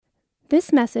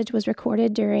This message was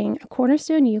recorded during a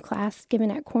Cornerstone U class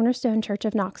given at Cornerstone Church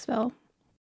of Knoxville.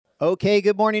 Okay,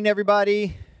 good morning,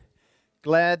 everybody.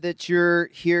 Glad that you're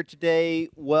here today.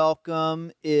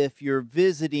 Welcome. If you're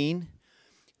visiting,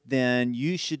 then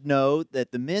you should know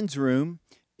that the men's room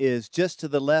is just to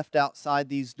the left outside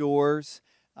these doors.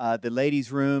 The ladies'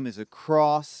 room is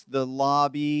across the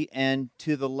lobby and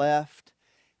to the left.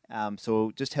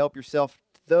 So just help yourself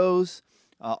to those.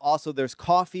 Also, there's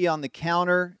coffee on the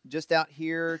counter just out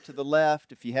here to the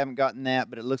left if you haven't gotten that,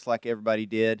 but it looks like everybody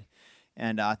did.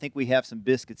 And I think we have some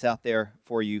biscuits out there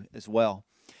for you as well.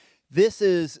 This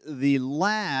is the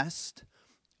last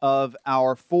of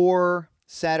our 4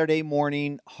 Saturday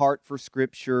morning Heart for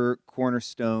Scripture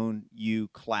Cornerstone U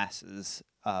classes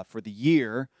for the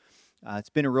year.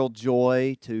 It's been a real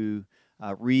joy to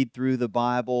read through the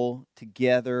Bible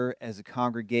together as a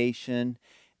congregation,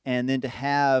 and then to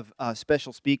have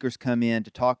special speakers come in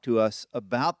to talk to us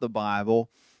about the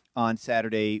Bible on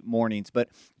Saturday mornings. But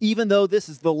even though this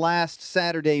is the last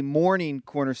Saturday morning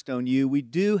Cornerstone U, we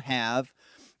do have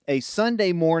a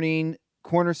Sunday morning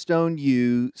Cornerstone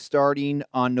U starting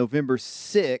on November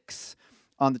 6th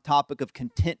on the topic of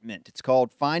contentment. It's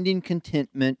called Finding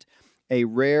Contentment, a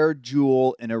Rare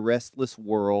Jewel in a Restless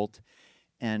World.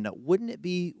 And wouldn't it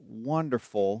be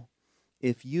wonderful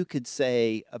if you could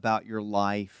say about your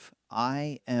life,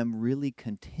 I am really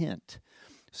content?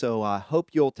 So I hope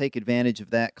you'll take advantage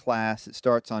of that class. It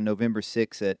starts on November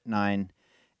 6th at 9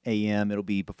 a.m. It'll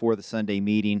be before the Sunday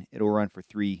meeting. It'll run for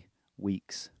 3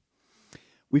 weeks.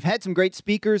 We've had some great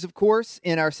speakers, of course,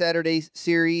 in our Saturday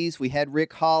series. We had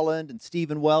Rick Holland and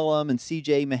Stephen Wellham and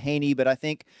C.J. Mahaney, but I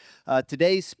think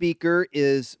today's speaker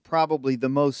is probably the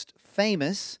most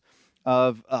famous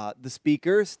of the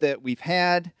speakers that we've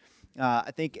had.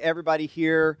 I think everybody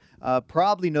here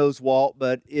probably knows Walt,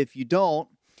 but if you don't,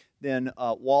 then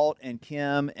Walt and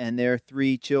Kim and their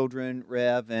 3 children,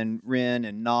 Rev and Ren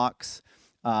and Knox,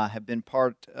 have been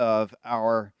part of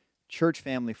our church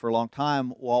family for a long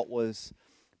time. Walt was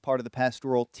part of the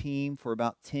pastoral team for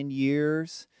about 10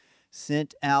 years,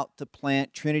 sent out to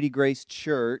plant Trinity Grace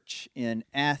Church in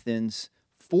Athens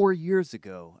 4 years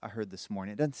ago, I heard this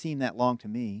morning. It doesn't seem that long to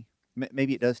me.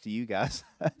 Maybe it does to you guys.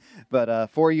 But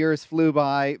 4 years flew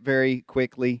by very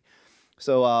quickly.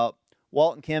 So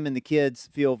Walt and Kim and the kids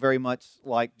feel very much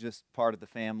like just part of the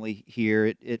family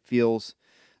here. It feels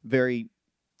very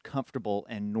comfortable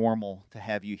and normal to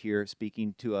have you here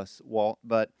speaking to us, Walt.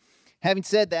 But having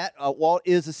said that, Walt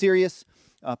is a serious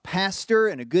pastor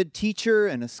and a good teacher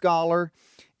and a scholar.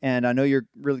 And I know you're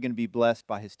really going to be blessed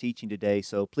by his teaching today.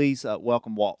 So please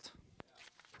welcome Walt.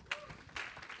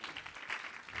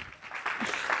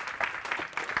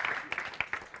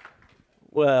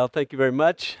 Well, thank you very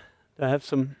much. Do I have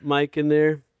some mic in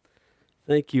there?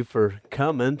 Thank you for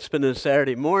coming. Spending a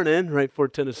Saturday morning right before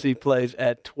Tennessee plays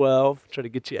at 12. Try to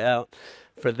get you out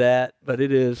for that. But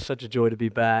it is such a joy to be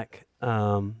back.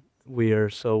 We are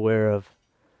so aware of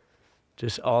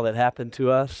just all that happened to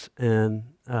us in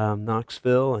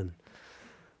Knoxville, and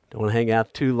don't want to hang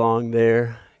out too long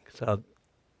there because I'll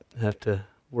have to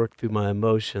work through my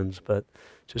emotions, but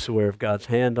just aware of God's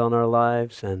hand on our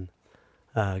lives and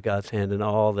God's hand in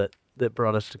all that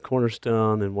brought us to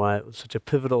Cornerstone and why it was such a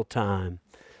pivotal time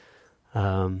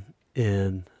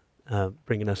in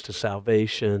bringing us to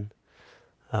salvation.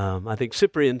 I think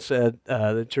Cyprian said,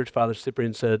 the church father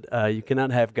Cyprian said, you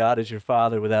cannot have God as your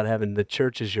father without having the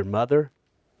church as your mother.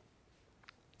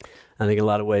 I think in a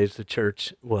lot of ways the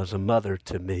church was a mother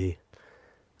to me.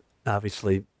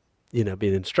 Obviously,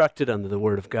 being instructed under the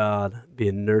Word of God,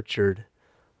 being nurtured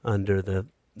under the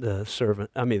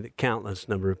countless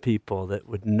number of people that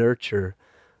would nurture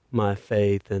my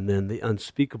faith, and then the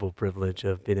unspeakable privilege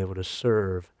of being able to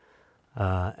serve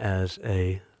as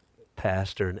a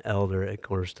pastor and elder at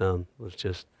Cornerstone was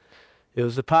just, it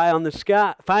was the pie in the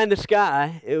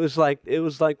sky. It was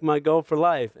like my goal for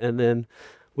life, and then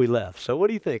we left. So what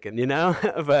are you thinking,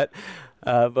 but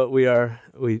we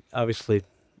obviously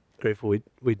grateful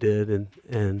we did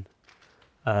and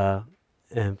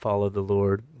followed the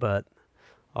Lord, but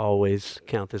always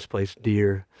count this place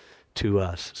dear to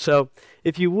us. So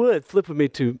if you would, flip with me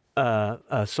to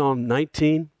Psalm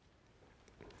 19.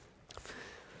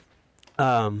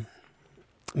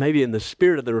 Maybe in the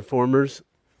spirit of the Reformers,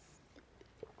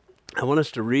 I want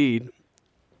us to read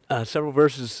several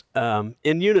verses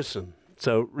in unison.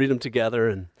 So read them together,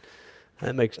 and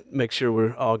that make sure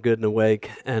we're all good and awake.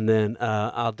 And then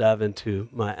I'll dive into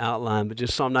my outline. But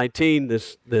just Psalm 19,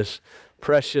 this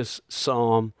precious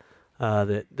psalm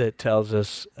that tells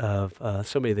us of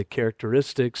so many of the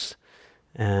characteristics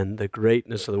and the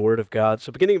greatness of the Word of God.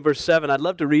 So beginning in verse 7, I'd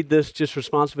love to read this just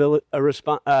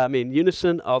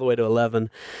unison all the way to 11.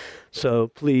 So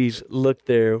please look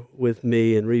there with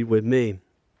me and read with me.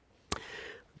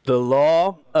 The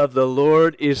law of the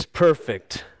Lord is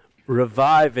perfect,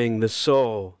 reviving the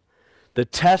soul. The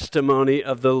testimony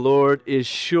of the Lord is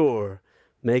sure,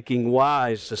 making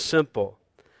wise the simple.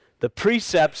 The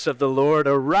precepts of the Lord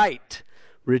are right,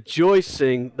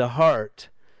 rejoicing the heart.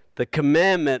 The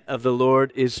commandment of the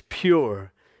Lord is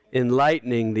pure,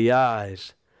 enlightening the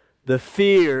eyes. The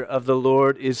fear of the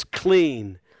Lord is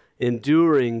clean,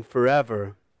 enduring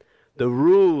forever. The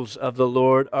rules of the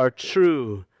Lord are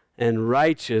true and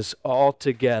righteous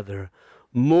altogether.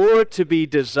 More to be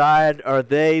desired are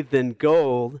they than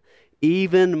gold,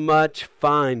 even much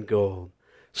fine gold.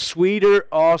 Sweeter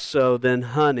also than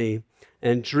honey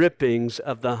and drippings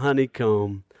of the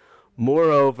honeycomb.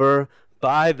 Moreover,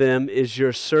 by them is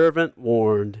your servant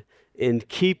warned. In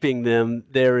keeping them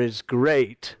there is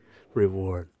great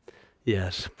reward.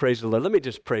 Yes, praise the Lord. Let me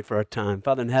just pray for our time.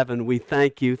 Father in heaven, we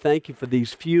thank you. Thank you for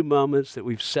these few moments that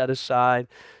we've set aside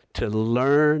to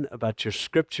learn about your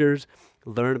scriptures,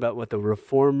 learn about what the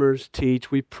reformers teach.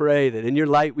 We pray that in your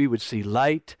light we would see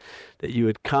light, that you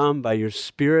would come by your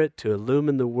Spirit to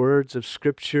illumine the words of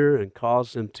Scripture and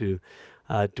cause them to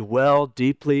dwell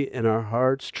deeply in our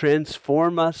hearts.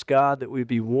 Transform us, God, that we'd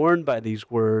be warned by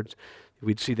these words, that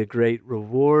we'd see the great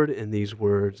reward in these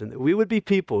words, and that we would be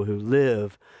people who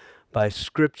live by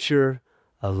Scripture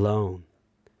alone.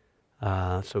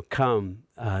 So come,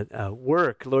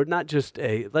 work, Lord. Let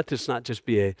this not just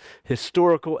be a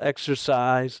historical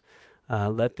exercise.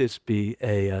 Let this be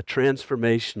a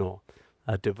transformational,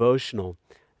 devotional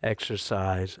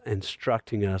exercise,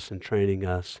 instructing us and training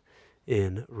us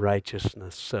in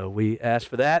righteousness. So we ask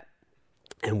for that,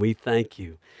 and we thank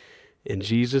you. In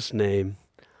Jesus' name,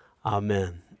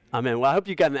 amen. Amen. Well, I hope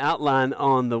you got an outline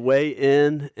on the way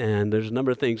in, and there's a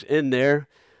number of things in there.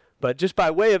 But just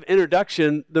by way of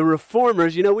introduction, the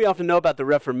Reformers, we often know about the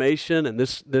Reformation, and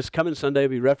this coming Sunday will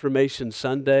be Reformation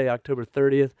Sunday, October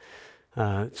 30th,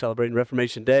 celebrating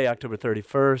Reformation Day, October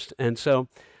 31st. And so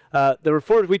the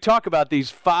Reformers, we talk about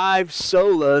these 5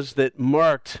 solas that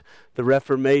marked the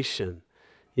Reformation.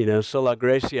 Sola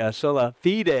Gratia, sola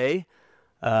fide,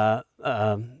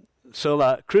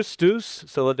 sola Christus,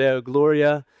 sola Deo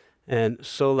Gloria, and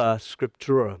sola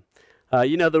Scriptura.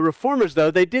 The Reformers,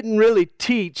 though, they didn't really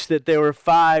teach that there were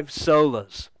 5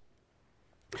 solas.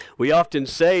 We often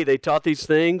say they taught these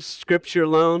things: Scripture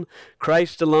alone,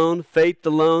 Christ alone, faith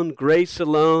alone, grace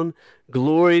alone,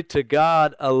 glory to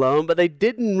God alone. But they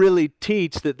didn't really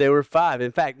teach that there were 5.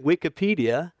 In fact,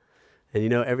 Wikipedia,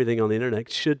 and everything on the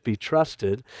internet should be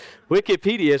trusted,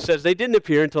 Wikipedia says they didn't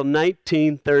appear until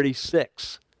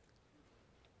 1936.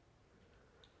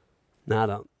 Now, I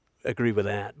don't agree with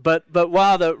that. But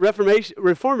while the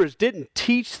Reformers didn't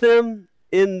teach them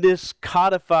in this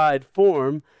codified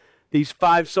form, these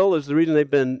 5 solas, the reason they've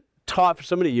been taught for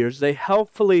so many years, they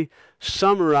helpfully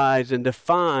summarize and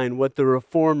define what the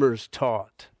Reformers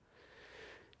taught.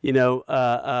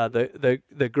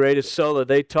 The greatest sola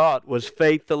they taught was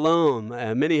faith alone.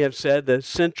 Many have said the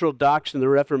central doctrine of the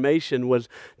Reformation was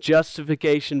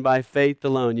justification by faith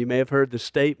alone. You may have heard the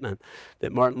statement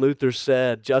that Martin Luther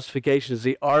said, justification is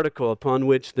the article upon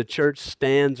which the church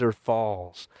stands or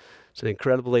falls. It's an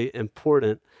incredibly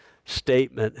important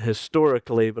statement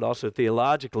historically, but also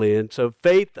theologically. And so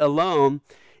faith alone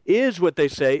is what they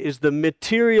say is the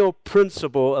material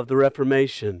principle of the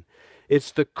Reformation.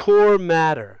 It's the core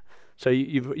matter. So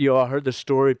you all heard the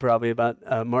story probably about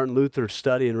Martin Luther's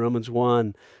study in Romans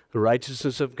 1. The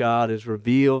righteousness of God is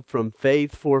revealed from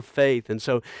faith for faith. And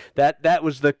so that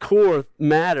was the core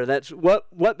matter. That's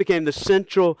what became the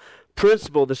central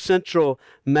principle, the central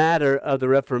matter of the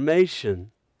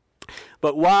Reformation.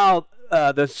 But while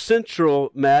the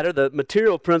central matter, the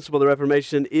material principle of the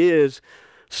Reformation is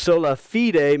sola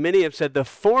fide, many have said the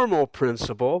formal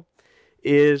principle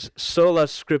is sola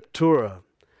scriptura.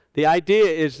 The idea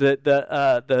is that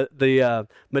the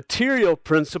material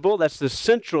principle, that's the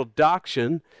central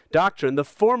doctrine, the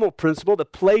formal principle, the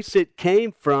place it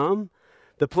came from,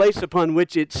 the place upon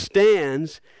which it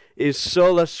stands is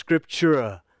sola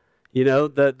scriptura.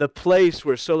 The place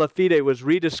where sola fide was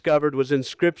rediscovered was in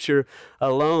Scripture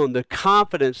alone. The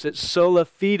confidence that sola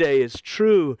fide is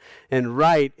true and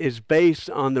right is based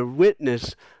on the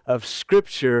witness of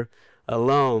Scripture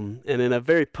alone. And in a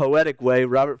very poetic way,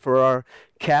 Robert Farrar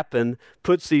Capon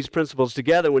puts these principles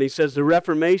together when he says the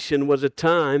Reformation was a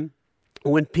time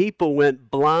when people went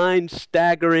blind,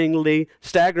 staggering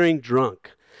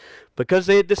drunk, because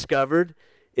they had discovered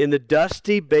in the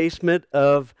dusty basement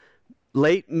of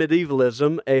late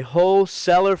medievalism, a whole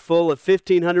cellar full of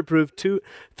 1,500 proof,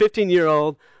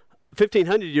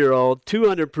 1,500-year-old,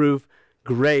 200 proof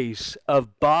grace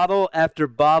of bottle after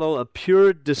bottle of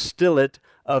pure distillate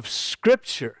of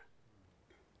Scripture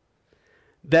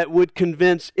that would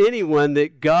convince anyone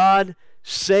that God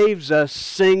saves us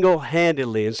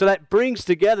single-handedly. And so that brings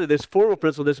together this formal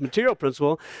principle, this material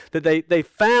principle, that they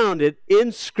found it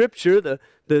in Scripture,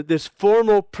 this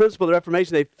formal principle of the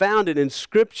Reformation, they found it in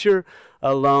Scripture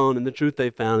alone. And the truth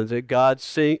they found is that God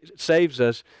saves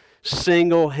us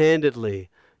single-handedly.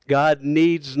 God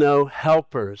needs no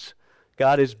helpers.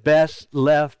 God is best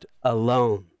left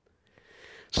alone.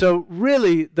 So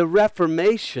really, the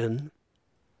Reformation,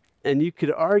 and you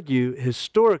could argue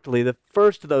historically, the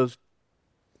first of those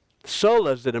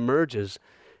solas that emerges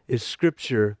is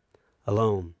Scripture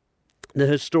alone. The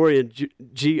historian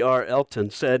G.R. Elton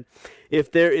said,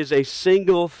 if there is a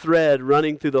single thread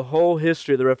running through the whole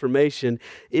history of the Reformation,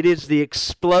 it is the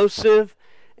explosive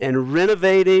and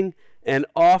renovating and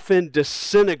often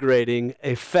disintegrating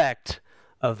effect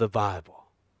of the Bible.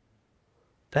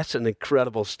 That's an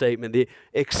incredible statement. The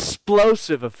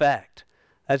explosive effect.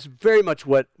 That's very much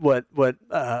what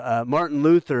Martin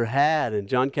Luther had and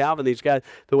John Calvin, these guys,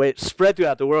 the way it spread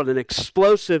throughout the world, an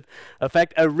explosive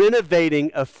effect, a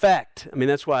renovating effect. I mean,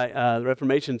 that's why the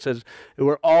Reformation says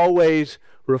we're always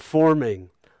reforming,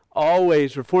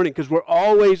 because we're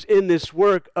always in this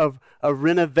work of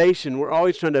renovation. We're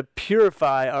always trying to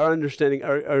purify our understanding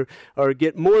or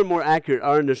get more and more accurate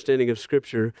our understanding of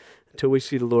Scripture until we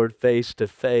see the Lord face to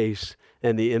face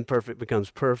and the imperfect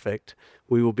becomes perfect.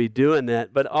 We will be doing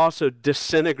that, but also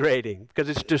disintegrating, because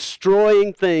it's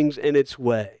destroying things in its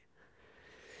way.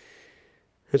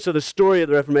 And so the story of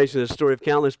the Reformation is a story of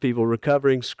countless people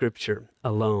recovering Scripture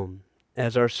alone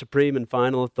as our supreme and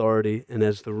final authority and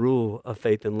as the rule of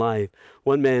faith and life.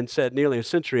 One man said nearly a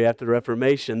century after the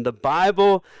Reformation, the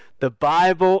Bible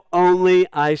only,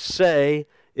 I say,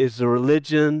 is the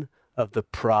religion of the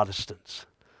Protestants.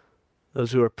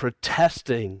 Those who are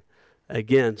protesting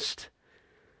against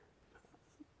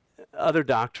other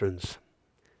doctrines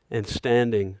and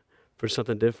standing for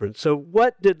something different. So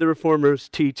what did the Reformers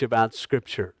teach about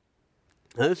Scripture?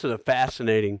 Now, this is a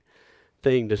fascinating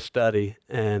thing to study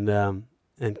and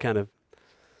kind of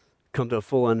come to a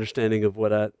full understanding of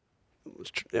what I'd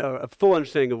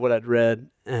read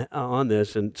on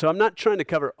this. And so I'm not trying to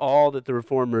cover all that the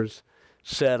Reformers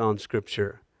said on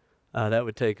Scripture. That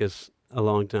would take us a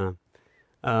long time.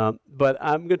 But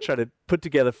I'm going to try to put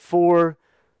together four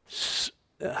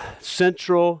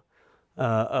central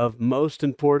of most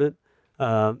important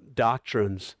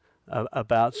doctrines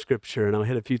about Scripture, and I'll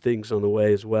hit a few things on the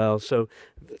way as well. So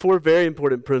four very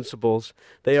important principles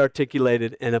they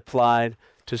articulated and applied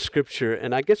to Scripture.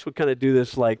 And I guess we'll kind of do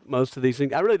this like most of these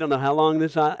things. I really don't know how long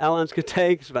this outline's going to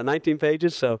take. It's about 19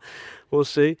 pages, so we'll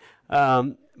see.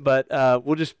 But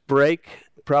we'll just break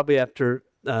probably after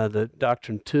the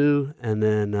Doctrine 2, and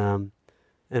then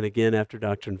and again after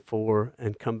Doctrine 4,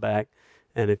 and come back.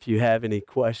 And if you have any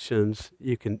questions,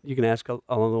 you can ask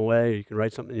along the way, or you can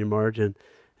write something in your margin,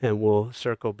 and we'll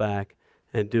circle back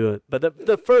and do it. But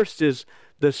the first is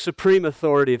the supreme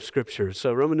authority of Scripture.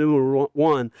 So Roman numeral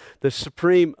 1, the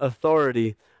supreme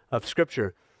authority of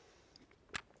Scripture.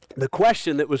 The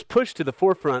question that was pushed to the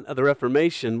forefront of the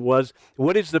Reformation was,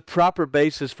 what is the proper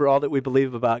basis for all that we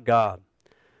believe about God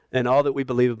and all that we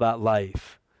believe about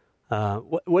life?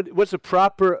 What's the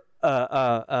proper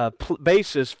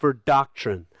basis for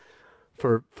doctrine,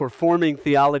 for forming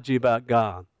theology about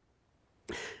God?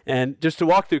 And just to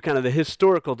walk through kind of the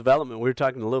historical development, we were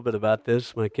talking a little bit about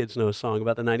this. My kids know a song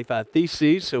about the 95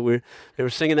 Theses, so they were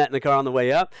singing that in the car on the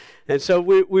way up. And so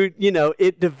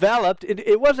it developed.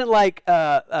 It wasn't like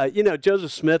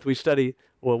Joseph Smith. We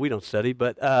don't study,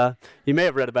 but you may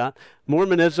have read about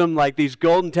Mormonism, like these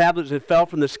golden tablets that fell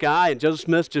from the sky, and Joseph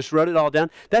Smith just wrote it all down.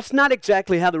 That's not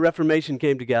exactly how the Reformation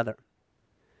came together.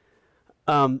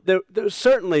 There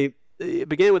certainly, it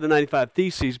began with the 95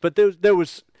 Theses, but there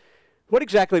was, what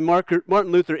exactly Martin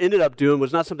Luther ended up doing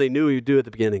was not something he knew he would do at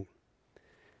the beginning.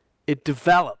 It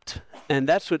developed, and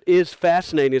that's what is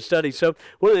fascinating to study. So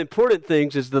one of the important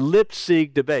things is the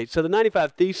Leipzig debate. So the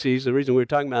 95 Theses, the reason we were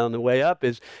talking about on the way up,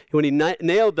 is when he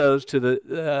nailed those to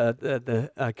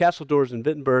the castle doors in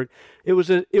Wittenberg, it was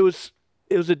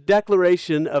a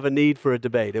declaration of a need for a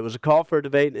debate. It was a call for a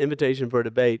debate, an invitation for a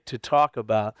debate to talk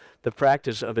about the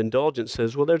practice of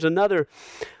indulgences. Well, there's another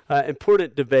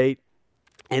important debate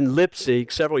in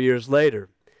Leipzig several years later,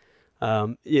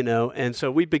 and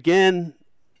so we began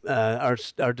our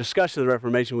discussion of the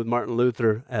Reformation with Martin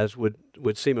Luther, as would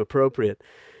seem appropriate.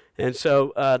 And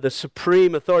so the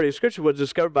supreme authority of Scripture was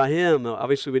discovered by him.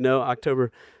 Obviously, we know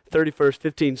October 31st,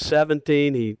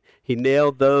 1517, he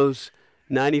nailed those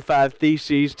 95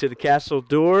 Theses to the castle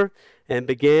door and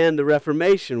began the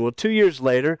Reformation. Well, 2 years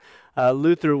later,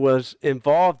 Luther was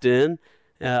involved in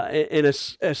the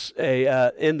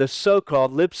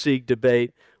so-called Leipzig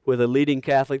debate with a leading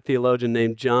Catholic theologian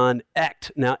named John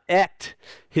Echt. Now, Echt,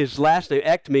 his last name,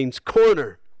 Echt means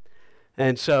corner.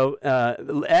 And so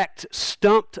Echt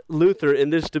stumped Luther in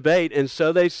this debate, and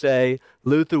so they say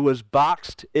Luther was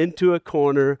boxed into a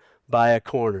corner by a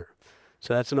corner.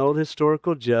 So that's an old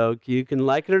historical joke. You can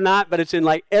like it or not, but it's in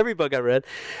like every book I read.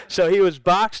 So he was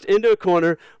boxed into a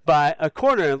corner by a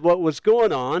corner. And what was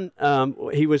going on,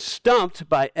 he was stumped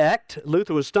by Echt.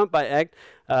 Luther was stumped by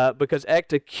Echt because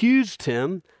Echt accused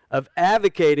him of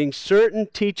advocating certain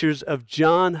teachers of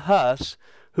John Huss,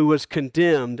 who was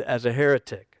condemned as a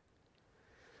heretic.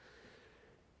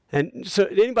 And so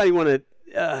anybody want to,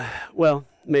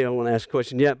 maybe I won't ask a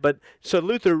question yet, but so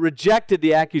Luther rejected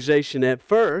the accusation at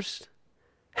first.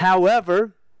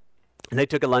 However, they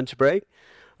took a lunch break.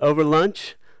 Over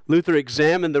lunch, Luther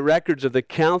examined the records of the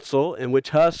council in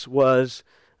which Huss was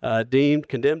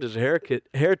condemned as a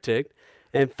heretic,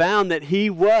 and found that he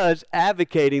was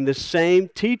advocating the same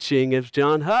teaching as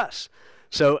John Huss.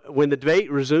 So when the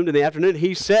debate resumed in the afternoon,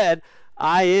 he said,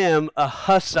 "I am a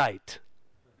Hussite."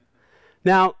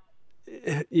 Now,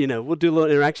 we'll do a little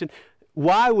interaction.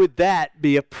 Why would that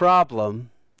be a problem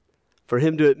for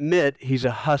him to admit he's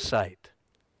a Hussite?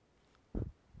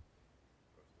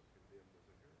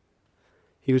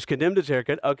 He was condemned as a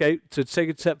heretic. Okay, to take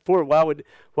a step forward,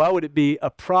 why would it be a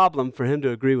problem for him to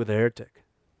agree with a heretic?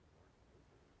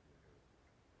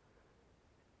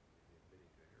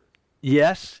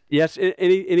 Yes.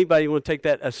 Anybody want to take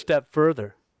that a step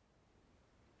further?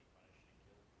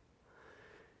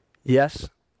 Yes,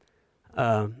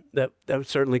 that would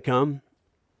certainly come.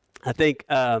 I think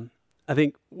to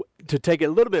take it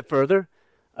a little bit further,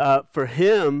 for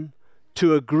him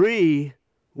to agree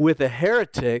with a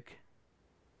heretic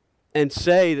and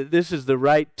say that this is the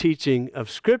right teaching of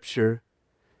Scripture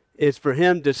is for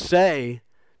him to say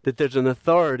that there's an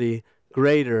authority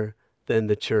greater than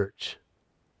the church.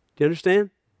 Do you understand?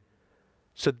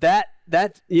 So that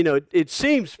it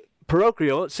seems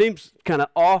parochial, it seems kind of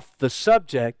off the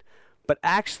subject, but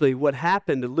actually what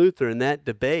happened to Luther in that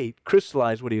debate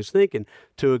crystallized what he was thinking.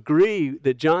 To agree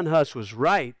that John Huss was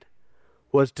right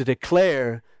was to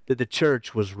declare that the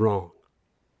church was wrong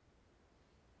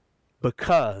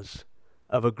because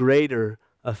of a greater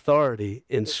authority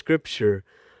in Scripture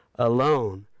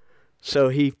alone. So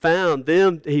he found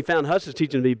Huss's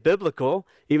teaching to be biblical,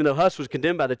 even though Huss was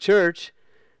condemned by the church,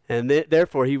 and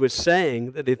therefore he was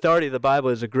saying that the authority of the Bible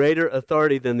is a greater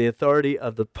authority than the authority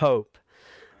of the Pope.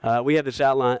 We have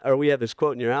this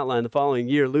quote in your outline. The following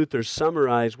year, Luther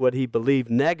summarized what he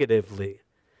believed negatively.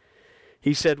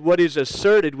 He said, "What is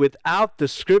asserted without the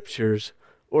Scriptures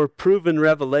or proven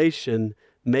revelation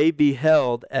may be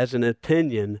held as an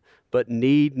opinion, but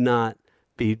need not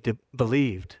be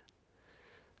believed."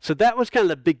 So that was kind of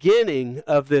the beginning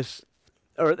of this,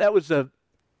 or that was a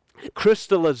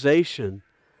crystallization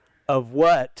of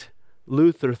what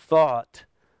Luther thought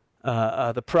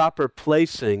the proper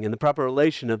placing and the proper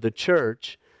relation of the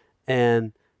church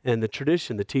and the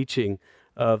tradition, the teaching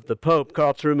of the Pope.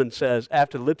 Carl Truman says,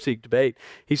 after the Leipzig debate,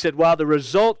 he said, while the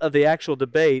result of the actual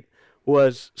debate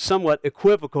was somewhat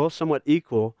equivocal, somewhat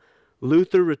equal,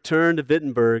 Luther returned to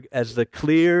Wittenberg as the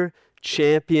clear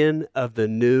champion of the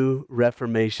new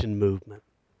Reformation movement.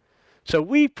 So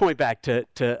we point back to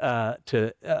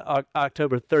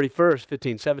October 31st,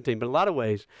 1517, but in a lot of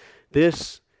ways,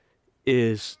 this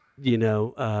is,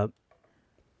 the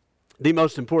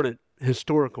most important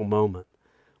historical moment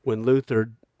when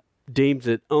Luther deems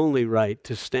it only right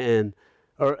to stand,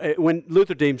 or when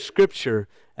Luther deems Scripture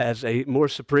as a more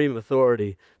supreme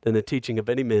authority than the teaching of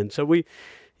any man. So we,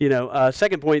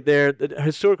 second point there, the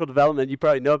historical development, you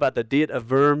probably know about the Diet of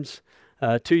Worms.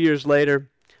 2 years later,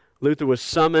 Luther was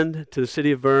summoned to the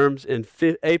city of Worms in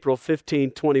April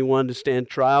 1521 to stand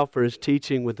trial for his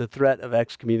teaching with the threat of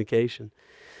excommunication.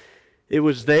 It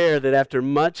was there that after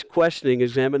much questioning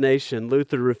examination,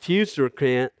 Luther refused to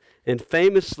recant and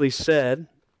famously said,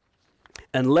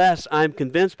 "Unless I am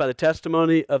convinced by the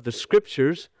testimony of the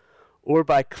Scriptures or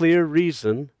by clear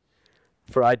reason,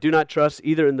 for I do not trust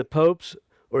either in the popes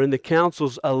or in the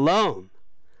councils alone,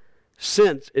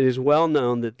 since it is well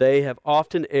known that they have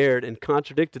often erred and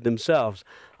contradicted themselves.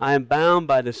 I am bound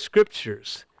by the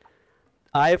Scriptures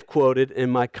I have quoted,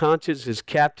 and my conscience is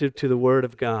captive to the Word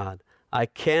of God. I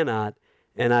cannot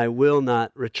and I will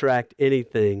not retract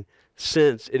anything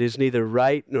since it is neither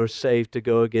right nor safe to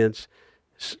go against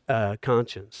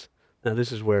conscience. Now,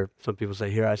 this is where some people say,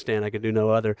 here I stand, I can do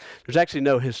no other. There's actually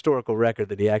no historical record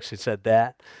that he actually said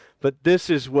that. But this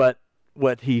is what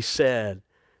he said.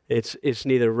 It's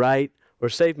neither right or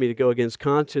safe me to go against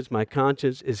conscience. My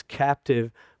conscience is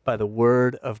captive by the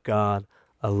word of God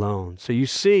alone. So you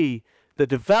see the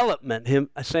development, him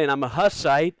saying, I'm a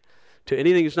Hussite, to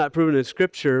anything that's not proven in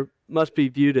Scripture must be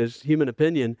viewed as human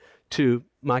opinion, to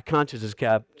my conscience is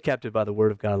captive by the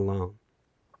word of God alone.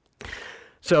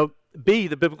 So B,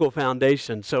 the biblical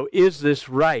foundation. So is this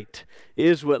right?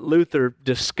 Is what Luther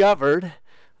discovered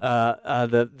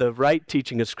the right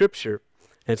teaching of Scripture?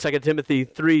 And 2 Timothy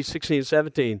 3, 16 and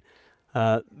 17,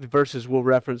 the verses we'll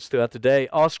reference throughout the day.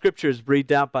 All Scripture is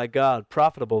breathed out by God,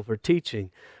 profitable for teaching,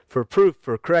 for proof,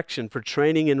 for correction, for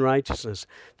training in righteousness,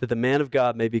 that the man of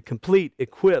God may be complete,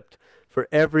 equipped for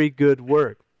every good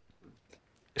work.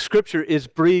 Scripture is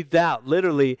breathed out,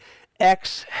 literally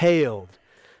exhaled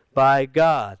by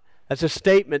God. That's a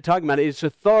statement talking about its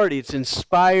authority. It's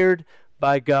inspired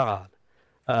by God.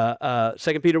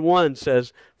 2 Peter 1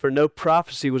 says, for no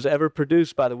prophecy was ever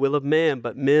produced by the will of man,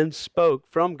 but men spoke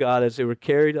from God as they were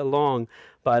carried along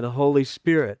by the Holy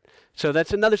Spirit. So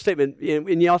that's another statement,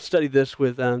 and y'all studied this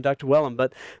with Dr. Wellham,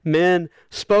 but men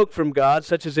spoke from God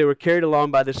such as they were carried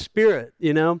along by the Spirit,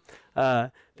 you know.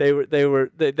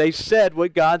 They said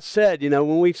what God said. You know,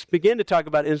 when we begin to talk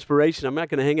about inspiration, I'm not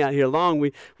going to hang out here long.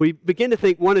 We begin to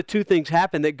think one of two things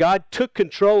happened: that God took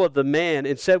control of the man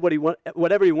and said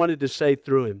whatever he wanted to say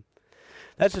through him.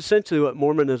 That's essentially what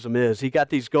Mormonism is. He got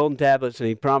these golden tablets and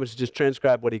he promised to just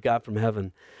transcribe what he got from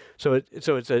heaven. So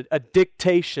it's a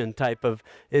dictation type of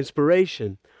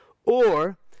inspiration.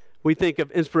 Or we think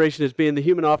of inspiration as being the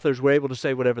human authors were able to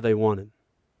say whatever they wanted.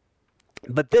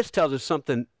 But this tells us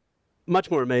something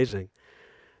much more amazing.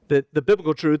 That the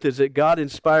biblical truth is that God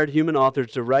inspired human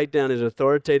authors to write down his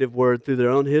authoritative word through their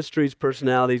own histories,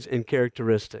 personalities, and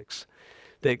characteristics.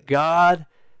 That God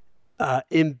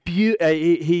he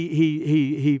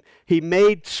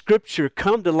made Scripture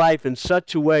come to life in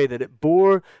such a way that it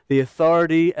bore the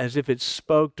authority as if it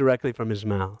spoke directly from his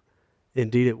mouth.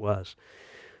 Indeed it was.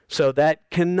 So that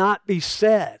cannot be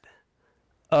said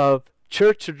of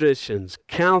church traditions,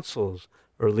 councils,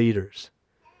 or leaders.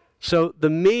 So the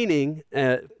meaning,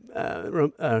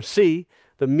 C,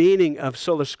 the meaning of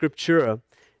sola scriptura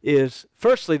is,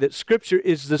 firstly, that Scripture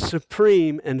is the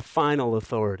supreme and final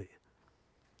authority.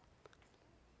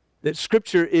 That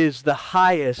Scripture is the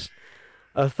highest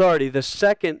authority. The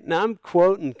second, now I'm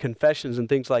quoting confessions and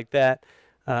things like that.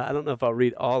 I don't know if I'll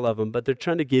read all of them, but they're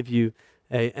trying to give you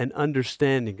an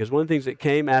understanding. Because one of the things that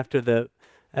came after the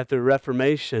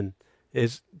Reformation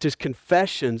is just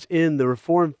confessions in the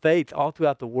Reformed faith all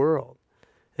throughout the world.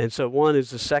 And so one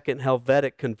is the Second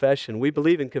Helvetic Confession. We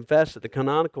believe and confess that the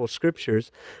canonical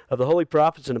Scriptures of the holy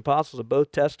prophets and apostles of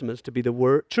both testaments to be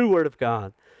the true Word of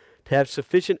God, to have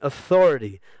sufficient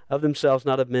authority of themselves,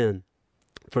 not of men.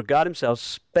 For God himself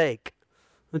spake,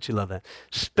 don't you love that?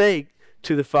 Spake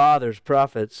to the fathers,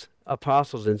 prophets,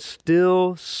 apostles, and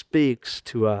still speaks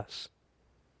to us.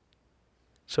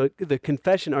 So the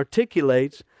confession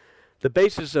articulates the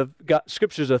basis of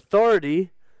Scripture's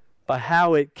authority by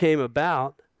how it came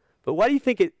about. But why do you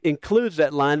think it includes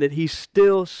that line that he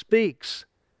still speaks?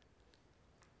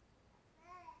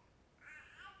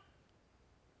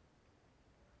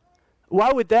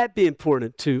 Why would that be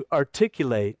important to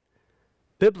articulate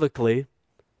biblically,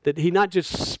 that he not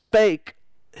just spake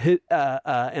in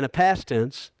a past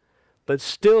tense, but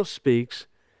still speaks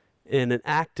in an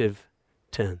active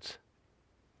tense?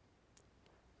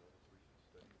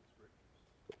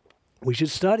 We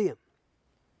should study him.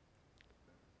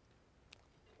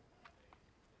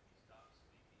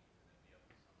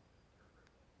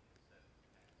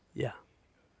 Yeah.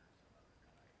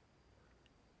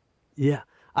 Yeah.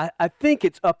 I think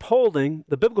it's upholding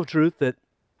the biblical truth that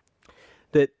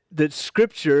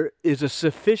Scripture is a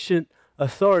sufficient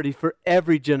authority for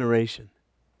every generation.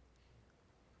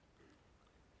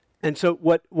 And so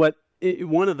one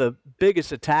of the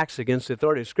biggest attacks against the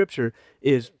authority of Scripture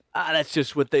is, that's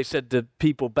just what they said to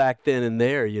people back then and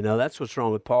there. You know, that's what's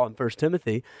wrong with Paul in 1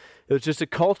 Timothy. It was just a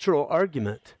cultural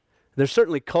argument. There's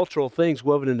certainly cultural things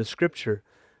woven into Scripture,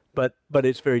 but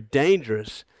it's very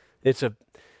dangerous. It's an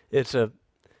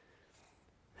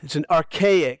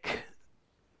archaic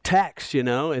text, you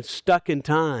know. It's stuck in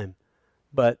time.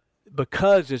 But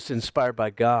because it's inspired by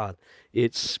God,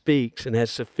 it speaks and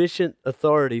has sufficient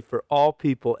authority for all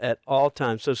people at all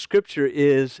times. So Scripture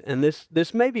is, and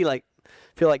this may be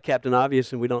feel like Captain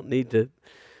Obvious, and we don't need to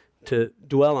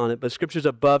dwell on it, but Scripture's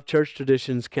above church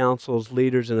traditions, councils,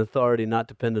 leaders, and authority, not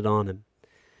dependent on him.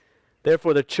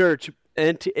 Therefore, the church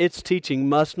and its teaching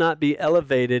must not be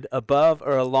elevated above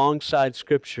or alongside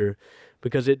Scripture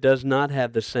because it does not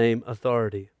have the same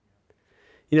authority.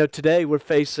 You know, today we're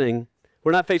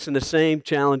not facing the same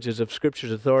challenges of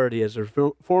Scripture's authority as the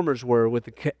reformers were with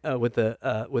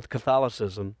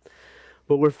Catholicism,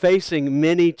 but we're facing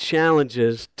many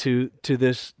challenges to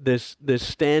this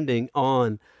standing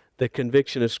on the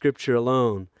conviction of Scripture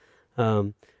alone.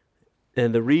 And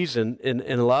the reason, in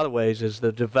a lot of ways, is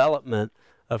the development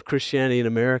of Christianity in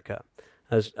America.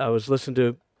 As I was listening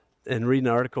to and reading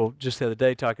an article just the other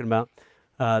day talking about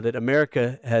that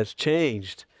America has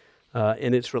changed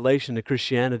in its relation to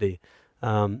Christianity.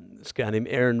 This guy named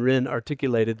Aaron Wren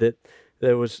articulated that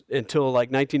there was, until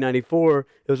like 1994,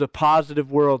 it was a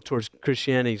positive world towards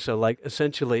Christianity. So like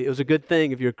essentially, it was a good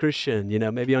thing if you're a Christian, you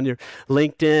know, maybe on your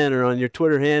LinkedIn or on your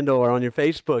Twitter handle or on your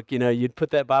Facebook, you know, you'd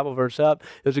put that Bible verse up.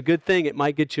 It was a good thing. It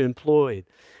might get you employed.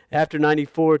 After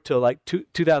 94 till like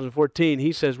 2014,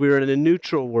 he says we were in a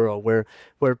neutral world where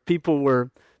people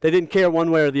they didn't care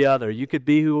one way or the other. You could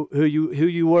be who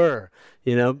you were,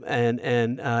 you know, and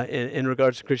in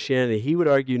regards to Christianity. He would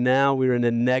argue now we're in a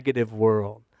negative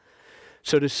world.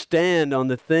 So to stand on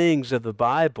the things of the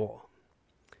Bible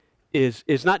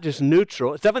is not just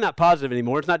neutral. It's definitely not positive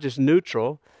anymore. It's not just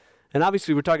neutral. And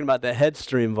obviously we're talking about the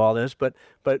headstream of all this, but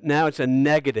now it's a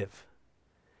negative.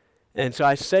 And so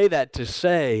I say that to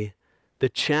say the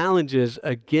challenges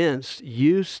against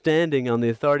you standing on the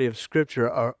authority of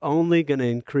Scripture are only going to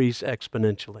increase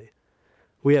exponentially.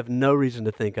 We have no reason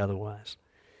to think otherwise.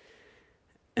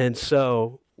 And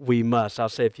so we must. I'll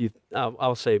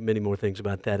say many more things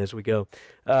about that as we go.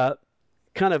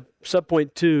 Kind of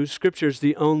subpoint 2, Scripture is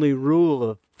the only rule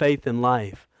of faith and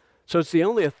life. So it's the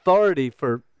only authority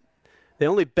the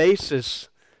only basis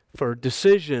for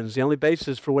decisions, the only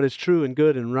basis for what is true and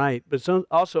good and right, but it's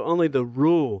also only the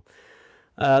rule.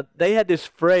 They had this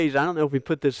phrase, I don't know if we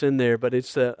put this in there, but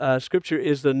it's Scripture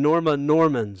is the norma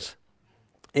normans.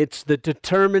 It's the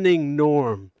determining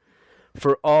norm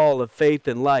for all of faith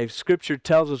and life. Scripture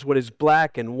tells us what is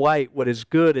black and white, what is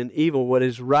good and evil, what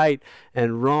is right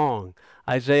and wrong.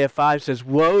 Isaiah 5 says,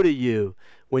 woe to you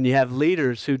when you have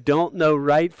leaders who don't know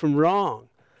right from wrong,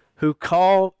 who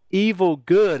call evil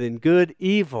good and good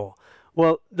evil.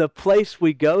 Well, the place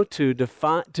we go to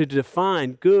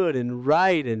define good and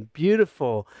right and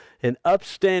beautiful and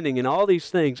upstanding and all these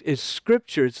things is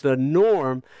Scripture. It's the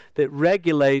norm that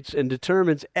regulates and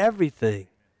determines everything.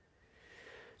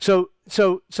 So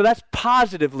that's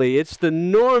positively. It's the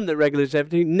norm that regulates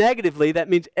everything. Negatively, that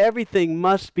means everything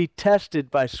must be tested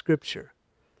by Scripture.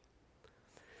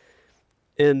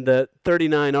 In the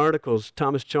 39 articles,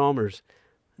 Thomas Cranmer.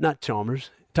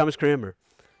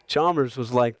 Chalmers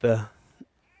was like the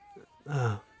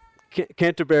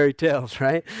Canterbury Tales,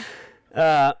 right?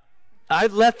 I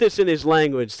left this in his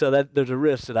language, so that there's a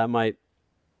risk that I might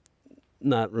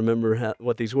not remember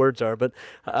what these words are, but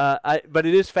it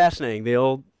is fascinating, the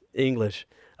Old English.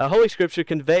 Holy Scripture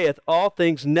conveyeth all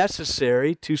things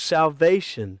necessary to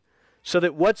salvation, so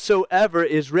that whatsoever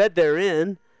is read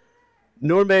therein,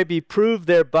 nor may be proved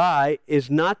thereby, is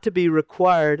not to be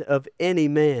required of any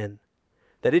man,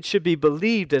 that it should be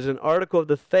believed as an article of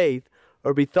the faith,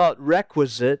 or be thought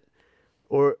requisite,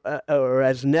 or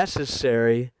as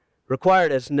necessary,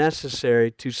 required as necessary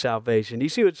to salvation. You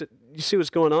see what's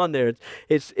going on there?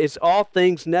 It's all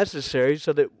things necessary,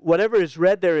 so that whatever is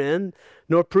read therein,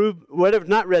 whatever is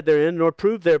not read therein, nor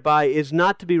proved thereby, is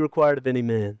not to be required of any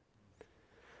man.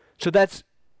 So that's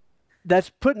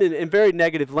putting it in very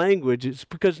negative language. It's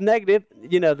because negative,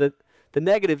 the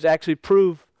negatives actually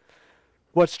prove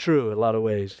what's true in a lot of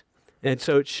ways. And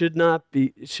so it should not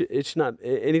be, it's not,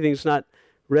 anything that's not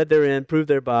read therein, proved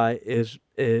thereby,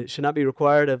 should not be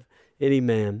required of any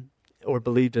man or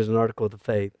believed as an article of the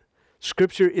faith.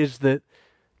 Scripture is the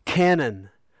canon.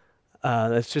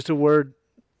 That's just a word.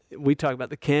 We talk about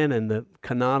the canon, the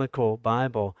canonical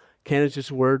Bible. Canon is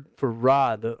just a word for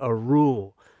rod, a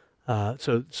rule.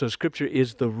 So Scripture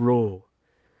is the rule.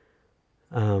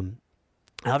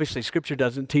 Obviously, Scripture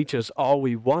doesn't teach us all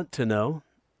we want to know.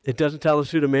 It doesn't tell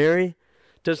us who to marry.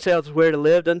 It doesn't tell us where to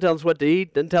live. It doesn't tell us what to eat.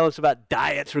 It doesn't tell us about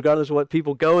diets, regardless of what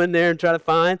people go in there and try to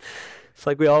find. It's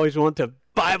like we always want the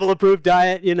Bible-approved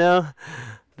diet,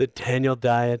 the Daniel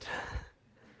diet.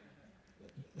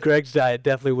 Greg's diet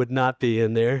definitely would not be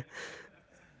in there.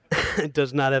 It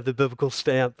does not have the biblical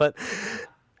stamp. But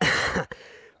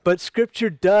Scripture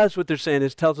does what they're saying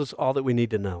is tells us all that we need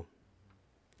to know.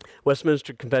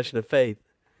 Westminster Confession of Faith.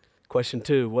 Question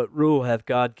 2, what rule hath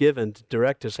God given to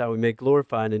direct us how we may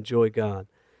glorify and enjoy God?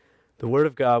 The Word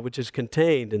of God, which is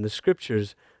contained in the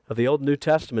Scriptures of the Old and New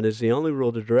Testament is the only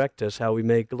rule to direct us how we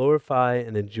may glorify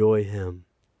and enjoy Him.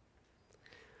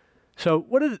 So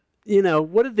what are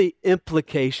the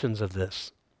implications of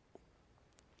this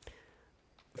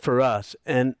for us?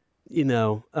 And,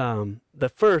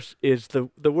 the first is the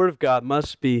Word of God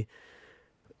must be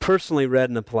personally read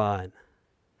and applied.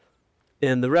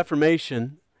 In the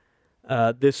Reformation,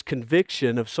 this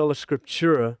conviction of sola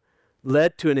scriptura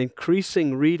led to an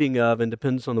increasing reading of and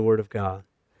dependence on the Word of God.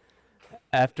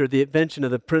 After the invention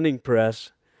of the printing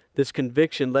press, this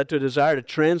conviction led to a desire to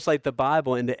translate the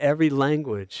Bible into every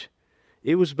language.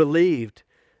 It was believed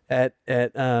at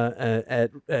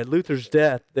Luther's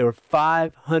death, there were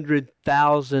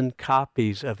 500,000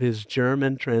 copies of his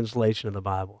German translation of the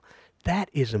Bible. That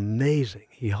is amazing.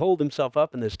 He holed himself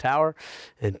up in this tower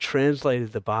and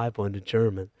translated the Bible into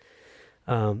German.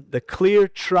 The clear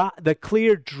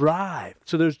drive.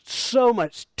 So there's so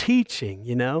much teaching,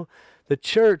 The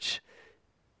church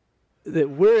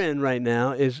that we're in right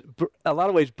now is a lot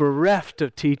of ways bereft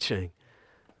of teaching.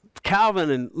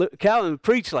 Calvin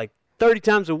preached like 30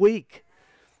 times a week.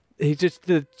 And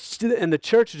the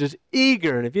church was just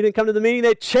eager. And if you didn't come to the meeting,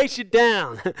 they'd chase you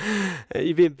down.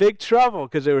 You'd be in big trouble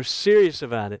because they were serious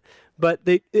about it. But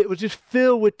it was just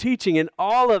filled with teaching, and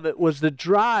all of it was the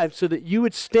drive so that you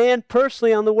would stand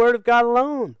personally on the Word of God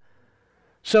alone.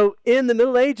 So in the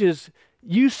Middle Ages,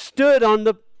 you stood on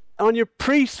your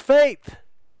priest's faith.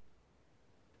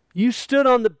 You stood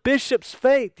on the bishop's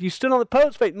faith. You stood on the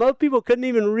pope's faith. Most people couldn't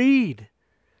even read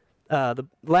the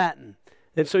Latin.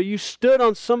 And so you stood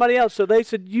on somebody else. So they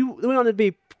said, we want to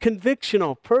be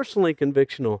convictional, personally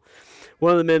convictional.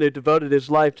 One of the men who devoted his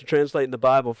life to translating the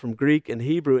Bible from Greek and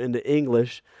Hebrew into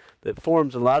English, that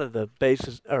forms a lot of the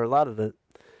basis, or a lot of the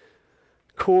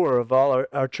core of all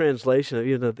our translation,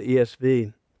 even of the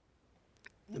ESV,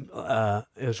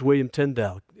 is William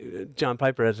Tyndale. John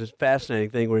Piper has this fascinating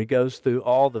thing where he goes through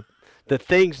all the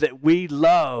things that we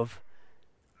love,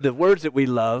 the words that we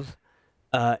love,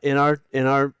 in the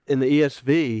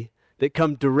ESV that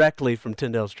come directly from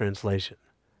Tyndale's translation,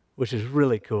 which is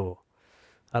really cool.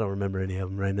 I don't remember any of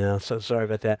them right now, so sorry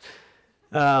about that.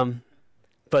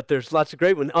 But there's lots of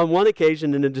great ones. On one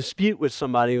occasion, in a dispute with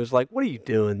somebody, he was like, "What are you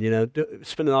doing?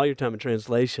 Spending all your time in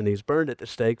translation." He's burned at the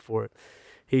stake for it.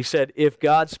 He said, "If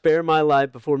God spare my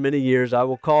life before many years, I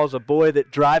will cause a boy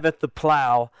that driveth the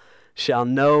plow shall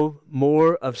know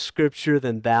more of Scripture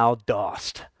than thou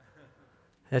dost."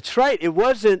 That's right. It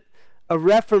wasn't a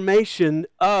reformation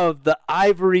of the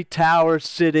ivory tower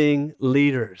sitting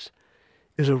leaders.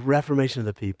 It was a reformation of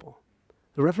the people.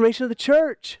 The reformation of the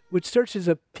church, which church is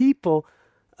a people,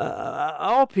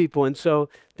 all people. And so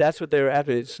that's what they were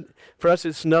after. For us,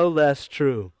 it's no less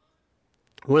true.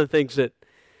 One of the things that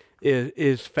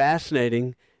is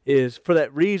fascinating is, for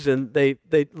that reason,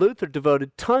 Luther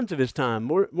devoted tons of his time,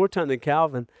 more time than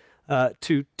Calvin,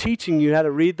 to teaching you how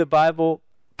to read the Bible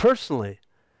personally.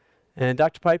 And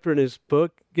Dr. Piper in his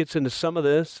book gets into some of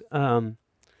this in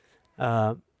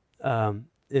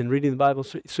reading the Bible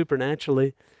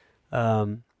supernaturally.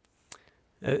 And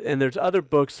there's other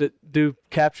books that do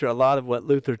capture a lot of what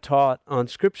Luther taught on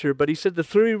Scripture. But he said the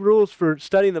 3 rules for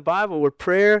studying the Bible were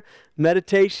prayer,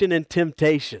 meditation, and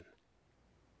temptation.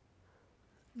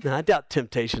 Now, I doubt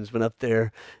temptation's been up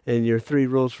there in your 3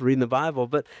 rules for reading the Bible,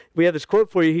 but we have this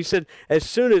quote for you. He said, "As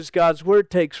soon as God's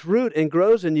Word takes root and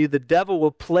grows in you, the devil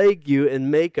will plague you and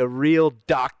make a real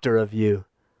doctor of you.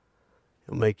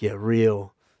 He'll make you a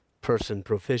real person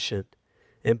proficient.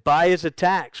 And by his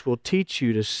attacks will teach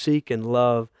you to seek and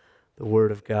love the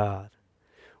Word of God."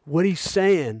 What he's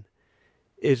saying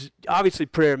is, obviously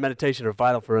prayer and meditation are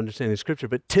vital for understanding the Scripture,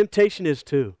 but temptation is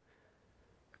too,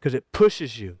 because it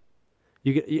pushes you.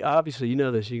 You obviously, you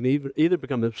know this. You can either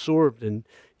become absorbed in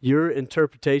your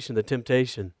interpretation of the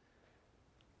temptation,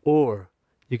 or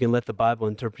you can let the Bible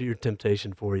interpret your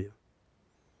temptation for you.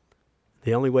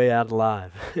 The only way out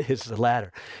alive is the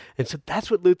latter. And so that's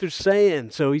what Luther's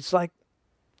saying. So he's like,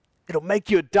 it'll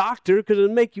make you a doctor because it'll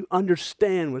make you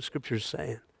understand what Scripture's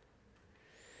saying.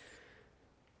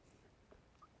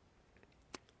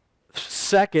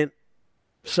 Second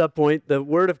subpoint, the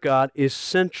Word of God is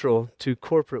central to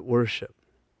corporate worship.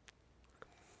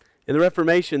 In the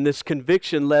Reformation, this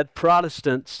conviction led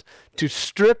Protestants to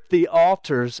strip the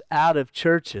altars out of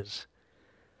churches.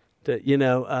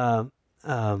 What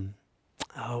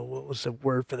was the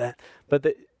word for that?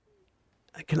 But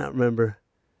I cannot remember.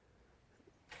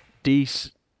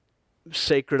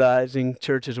 Desacredizing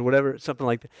churches or whatever, something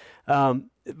like that.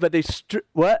 But they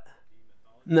what?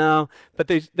 No, but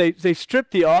they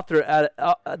stripped the altars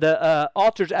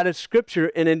out of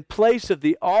Scripture, and in place of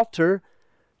the altar,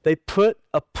 they put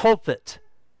a pulpit.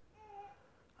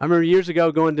 I remember years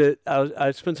ago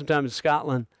I spent some time in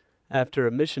Scotland after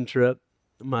a mission trip.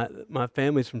 My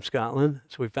family's from Scotland,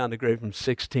 so we found a grave from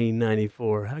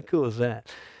 1694. How cool is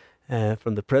that?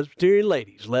 From the Presbyterian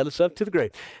ladies led us up to the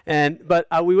grave. But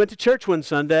we went to church one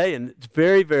Sunday, and it's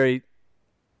very, very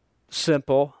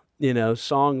simple.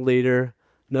 Song leader,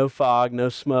 no fog, no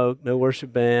smoke, no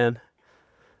worship band.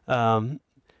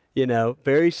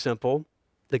 Very simple.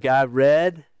 The guy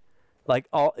read like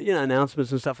all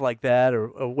announcements and stuff like that,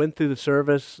 or went through the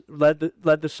service, led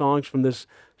the songs from this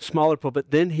smaller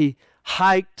pulpit. Then he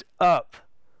hiked up.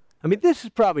 I mean, this is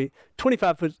probably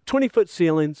 20-foot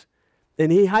ceilings,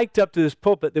 and he hiked up to this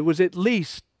pulpit that was at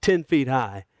least 10 feet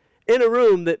high in a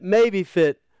room that maybe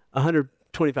fit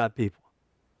 125 people.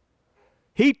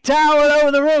 He towered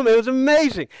over the room. It was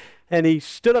amazing. And he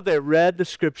stood up there, read the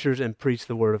scriptures, and preached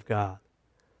the word of God.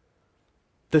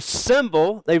 The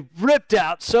symbol, they ripped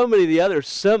out so many of the other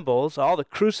symbols, all the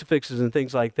crucifixes and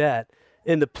things like that.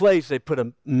 In the place, they put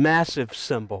a massive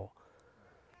symbol.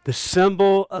 The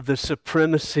symbol of the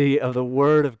supremacy of the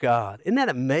Word of God. Isn't that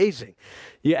amazing?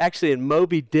 You actually, in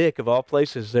Moby Dick, of all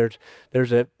places, there's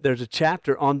a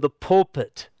chapter on the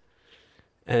pulpit.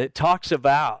 And it talks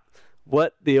about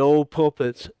what the old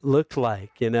pulpits looked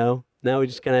like, Now we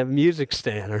just kind of have a music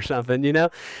stand or something,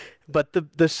 But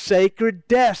the sacred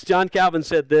desk, John Calvin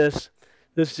said this.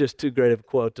 This is just too great of a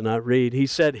quote to not read. He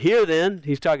said, "Here then,"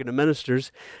 he's talking to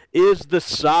ministers, "is the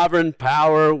sovereign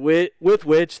power with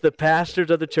which the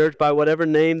pastors of the church, by whatever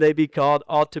name they be called,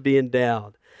 ought to be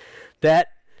endowed. That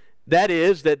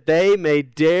is, that they may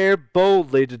dare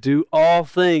boldly to do all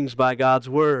things by God's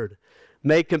word,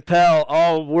 may compel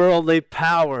all worldly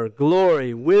power,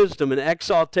 glory, wisdom, and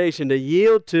exaltation to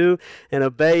yield to and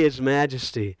obey His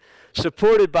majesty.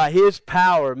 Supported by His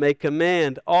power, may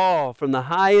command all from the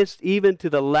highest even to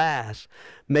the last,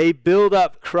 may build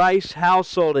up Christ's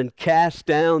household and cast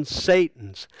down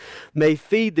Satan's, may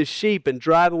feed the sheep and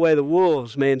drive away the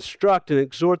wolves, may instruct and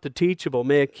exhort the teachable,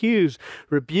 may accuse,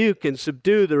 rebuke, and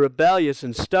subdue the rebellious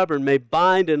and stubborn, may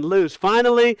bind and loose.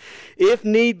 Finally, if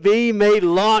need be, may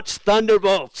launch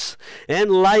thunderbolts and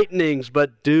lightnings,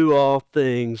 but do all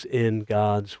things in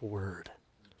God's word."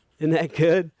 Isn't that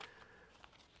good?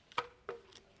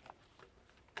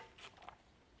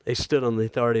 They stood on the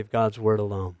authority of God's word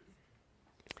alone.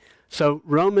 So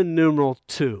Roman numeral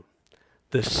 2,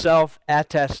 the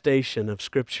self-attestation of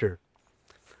Scripture.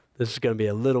 This is going to be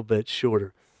a little bit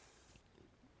shorter.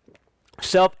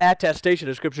 Self-attestation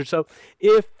of Scripture. So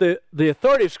if the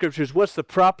authority of Scripture is what's the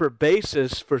proper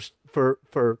basis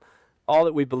for all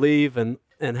that we believe and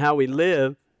how we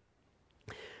live,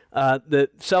 the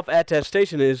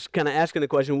self-attestation is kind of asking the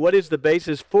question, what is the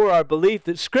basis for our belief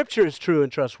that Scripture is true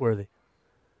and trustworthy?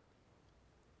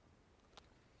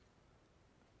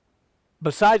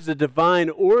 Besides the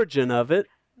divine origin of it,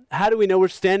 how do we know we're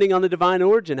standing on the divine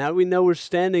origin? How do we know we're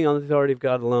standing on the authority of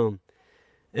God alone?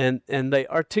 And they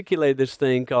articulated this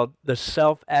thing called the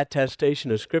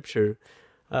self-attestation of Scripture.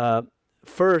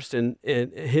 First, and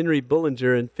Henry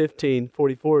Bullinger in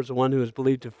 1544 is the one who was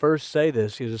believed to first say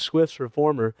this. He was a Swiss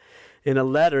reformer. In a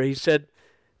letter, he said,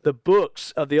 "The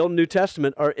books of the Old and New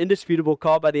Testament are indisputable,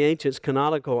 called by the ancients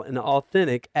canonical and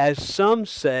authentic, as some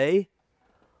say,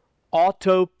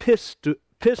 autopistu,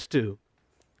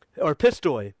 or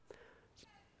pistoi,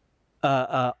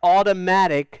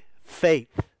 automatic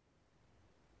faith,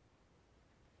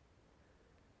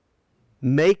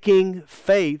 making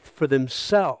faith for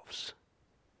themselves."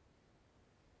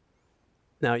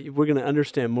 Now, we're going to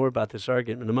understand more about this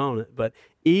argument in a moment, but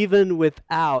even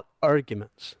without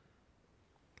arguments,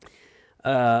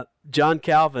 John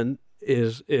Calvin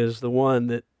is the one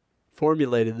that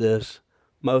formulated this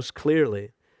most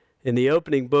clearly in the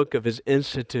opening book of his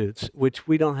Institutes, which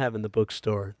we don't have in the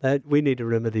bookstore. We need to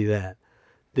remedy that.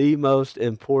 The most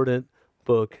important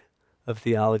book of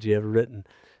theology ever written,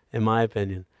 in my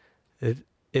opinion. It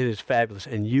is fabulous,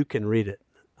 and you can read it.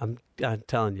 I'm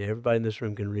telling you, everybody in this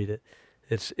room can read it.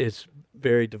 It's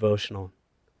very devotional.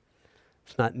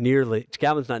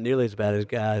 Calvin's not nearly as bad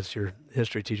as your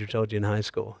history teacher told you in high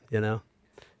school,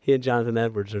 He and Jonathan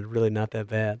Edwards are really not that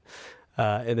bad.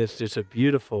 And it's just a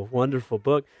beautiful, wonderful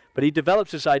book. But he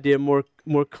develops this idea more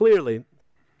clearly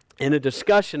in a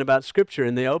discussion about Scripture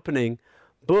in the opening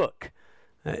book.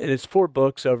 And it's 4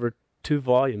 books over 2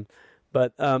 volumes.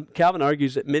 But Calvin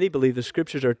argues that many believe the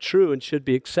Scriptures are true and should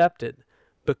be accepted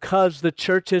because the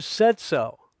church has said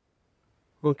so.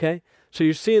 Okay? So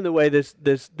you're seeing the way this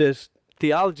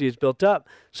theology is built up.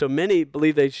 So many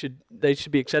believe they should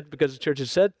be accepted because the church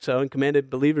has said so and commanded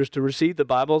believers to receive the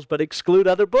Bibles but exclude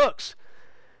other books.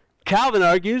 Calvin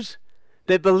argues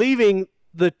that believing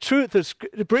the truth of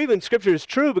believing Scripture is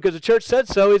true because the church said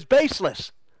so is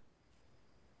baseless.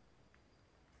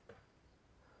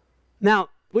 Now,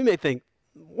 we may think,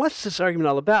 what's this argument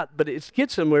all about? But it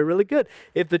gets somewhere really good.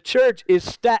 If the church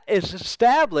is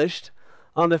established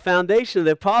on the foundation of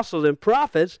the apostles and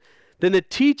prophets, then the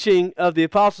teaching of the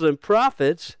apostles and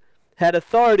prophets had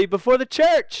authority before the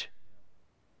church.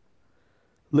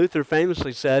 Luther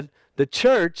famously said, the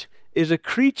church is a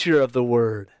creature of the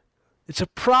Word. It's a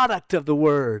product of the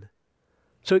Word.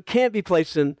 So it can't be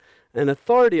placed in an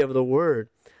authority of the Word.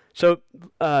 So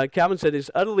Calvin said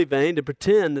it's utterly vain to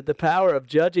pretend that the power of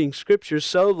judging Scripture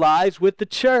so lies with the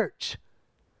church,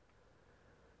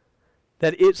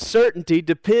 that its certainty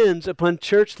depends upon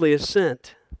churchly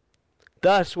assent.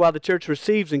 Thus, while the church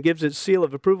receives and gives its seal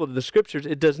of approval to the Scriptures,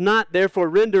 it does not therefore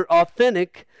render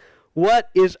authentic what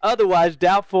is otherwise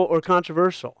doubtful or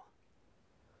controversial.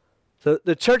 So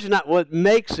the church is not what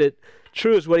makes it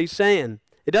true, is what he's saying.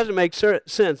 It doesn't make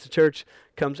sense. The church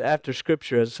comes after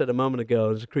Scripture, as I said a moment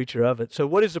ago, as a creature of it. So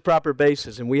what is the proper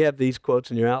basis? And we have these quotes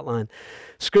in your outline.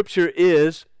 Scripture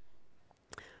is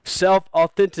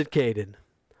self-authenticated.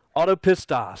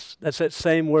 Autopistos. That's that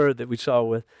same word that we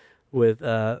saw with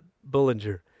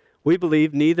Bullinger. We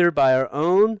believe neither by our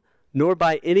own nor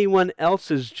by anyone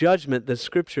else's judgment that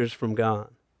Scripture is from God.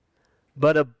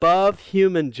 But above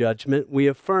human judgment, we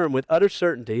affirm with utter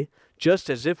certainty, just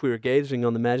as if we were gazing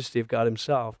on the majesty of God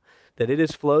himself, that it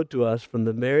has flowed to us from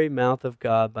the very mouth of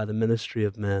God by the ministry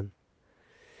of men.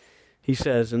 He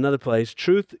says, in another place,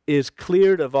 truth is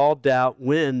cleared of all doubt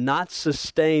when, not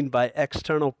sustained by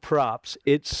external props,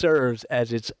 it serves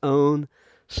as its own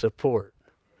support.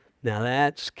 Now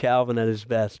that's Calvin at his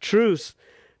best. Truth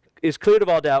is cleared of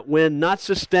all doubt when, not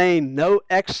sustained, no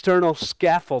external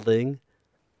scaffolding,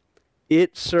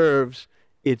 it serves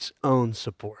its own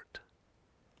support.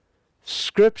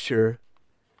 Scripture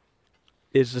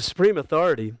is the supreme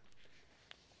authority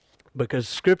because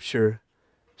Scripture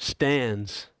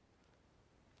stands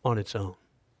on its own.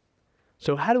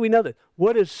 So how do we know that?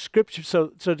 What is Scripture?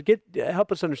 So to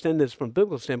help us understand this from a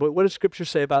biblical standpoint, what does Scripture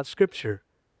say about Scripture?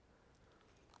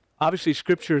 Obviously,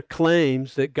 Scripture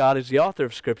claims that God is the author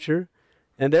of Scripture,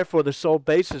 and therefore the sole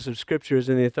basis of Scripture is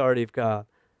in the authority of God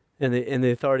and in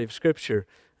the authority of Scripture.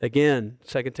 Again,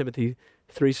 2 Timothy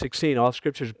 3:16, all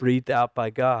Scripture is breathed out by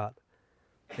God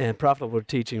and profitable for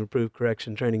teaching, reproof,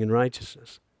 correction, training in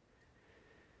righteousness.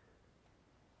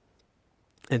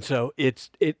 And so it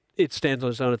stands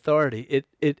on its own authority.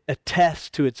 It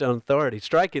attests to its own authority.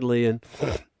 Strikingly, in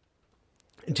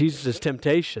Jesus'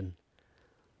 temptation,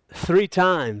 3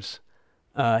 times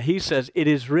he says, it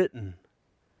is written.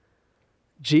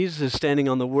 Jesus is standing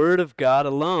on the Word of God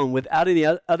alone without any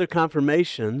other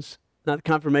confirmations, not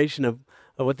confirmation of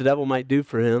what the devil might do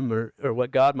for him or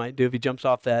what God might do if he jumps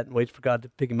off that and waits for God to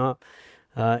pick him up.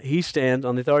 He stands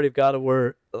on the authority of God,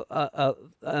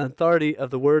 authority of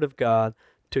the Word of God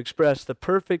to express the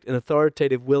perfect and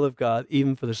authoritative will of God,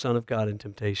 even for the Son of God in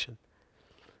temptation.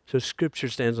 So Scripture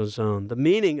stands on its own. The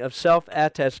meaning of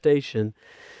self-attestation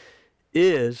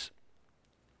is,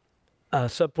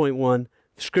 subpoint 1,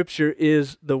 Scripture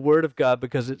is the Word of God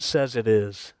because it says it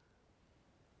is.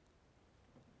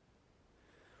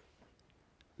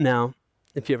 Now,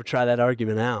 if you ever try that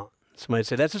argument out, somebody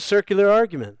say, that's a circular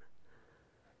argument.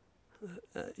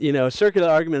 A circular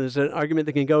argument is an argument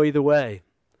that can go either way.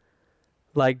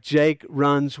 Like Jake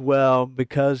runs well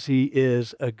because he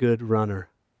is a good runner.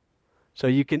 So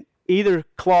either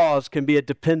clause can be a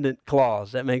dependent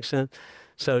clause. That makes sense?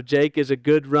 So Jake is a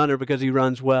good runner because he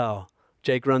runs well.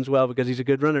 Jake runs well because he's a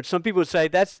good runner. Some people would say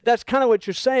that's kind of what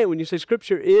you're saying when you say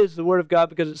Scripture is the Word of God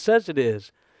because it says it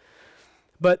is.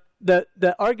 But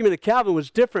the argument of Calvin was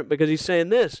different because he's saying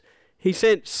this. He's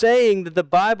saying that the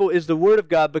Bible is the Word of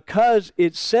God because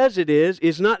it says it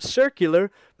is not circular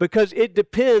because it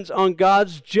depends on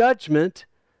God's judgment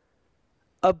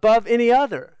above any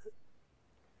other.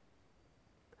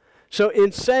 So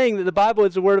in saying that the Bible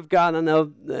is the Word of God, I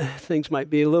know things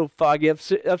might be a little foggy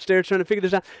upstairs trying to figure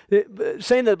this out.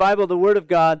 Saying that the Bible is the Word of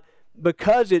God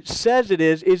because it says it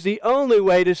is the only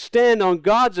way to stand on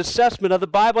God's assessment of the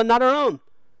Bible and not our own.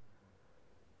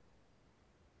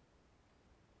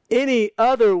 Any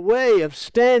other way of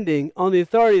standing on the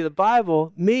authority of the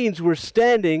Bible means we're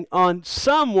standing on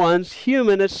someone's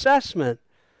human assessment.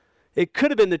 It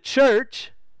could have been the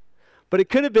church, but it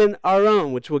could have been our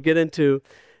own, which we'll get into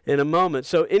in a moment.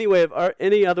 So any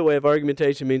other way of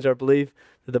argumentation means our belief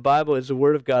that the Bible is the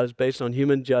Word of God is based on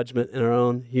human judgment and our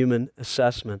own human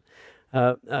assessment.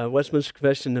 Westminster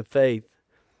Confession of Faith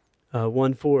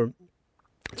 1:4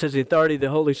 says the authority of the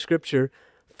Holy Scripture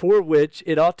for which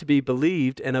it ought to be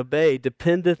believed and obeyed,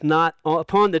 dependeth not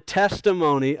upon the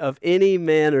testimony of any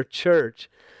man or church,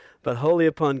 but wholly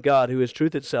upon God, who is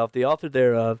truth itself, the author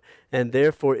thereof, and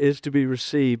therefore is to be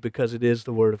received, because it is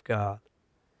the Word of God.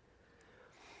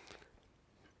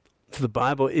 So the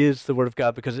Bible is the Word of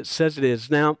God because it says it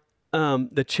is. Now,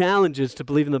 the challenges to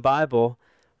believe in the Bible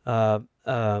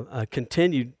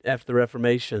continued after the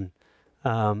Reformation.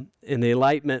 In the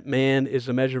Enlightenment, man is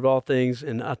the measure of all things,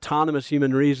 and autonomous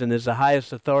human reason is the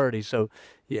highest authority. So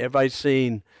everybody's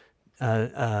seen,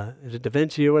 is it Da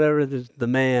Vinci or whatever, the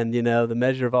man, the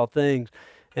measure of all things.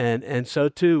 And so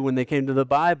too, when they came to the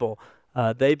Bible,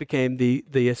 they became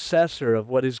the assessor of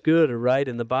what is good or right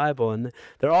in the Bible. And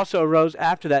there also arose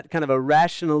after that kind of a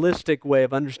rationalistic way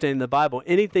of understanding the Bible.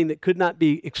 Anything that could not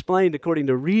be explained according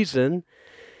to reason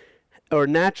or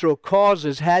natural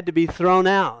causes had to be thrown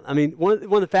out. I mean, one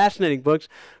of the fascinating books,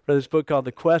 I read this book called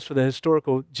The Quest for the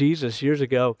Historical Jesus years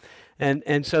ago,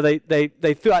 and so they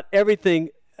threw out everything,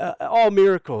 all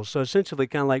miracles, so essentially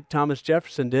kind of like Thomas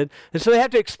Jefferson did, and so they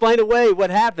have to explain away what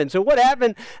happened. So what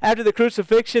happened after the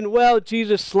crucifixion? Well,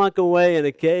 Jesus slunk away in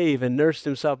a cave and nursed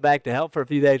himself back to health for a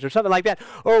few days or something like that.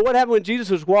 Or what happened when Jesus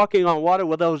was walking on water?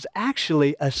 Well, there was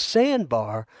actually a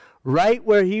sandbar right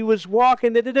where he was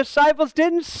walking that the disciples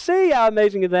didn't see. How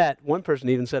amazing is that? One person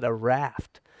even said a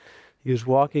raft. He was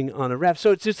walking on a raft.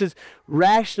 So it's just this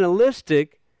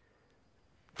rationalistic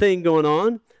thing going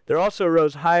on. There also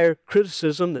arose higher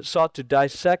criticism that sought to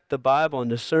dissect the Bible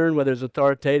and discern whether it's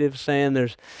authoritative, saying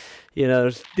there's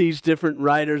these different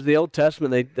writers. The Old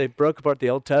Testament, they broke apart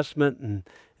the Old Testament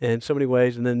in so many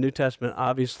ways, and then the New Testament,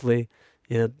 obviously,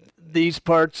 these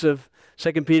parts of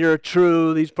 2 Peter are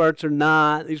true, these parts are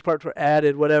not, these parts were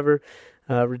added, whatever,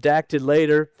 redacted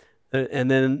later. And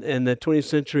then in the 20th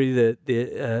century,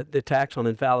 the attacks on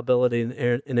infallibility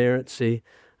and inerrancy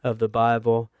of the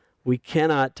Bible. We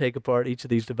cannot take apart each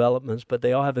of these developments, but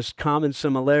they all have this common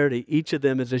similarity. Each of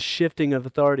them is a shifting of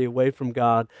authority away from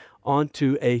God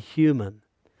onto a human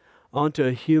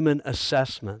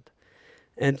assessment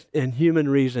and human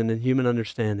reason and human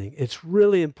understanding. It's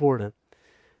really important.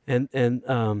 And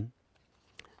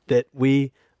that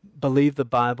we believe the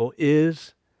Bible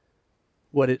is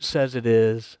what it says it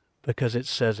is because it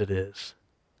says it is.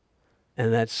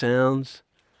 And that sounds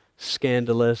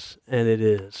scandalous, and it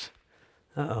is.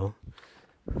 Uh-oh.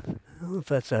 I don't know if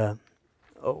that's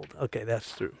old. Okay,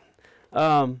 that's through.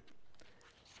 So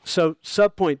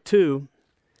subpoint 2,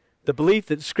 the belief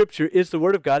that Scripture is the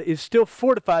Word of God is still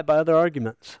fortified by other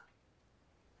arguments,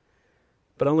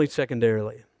 but only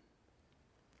secondarily.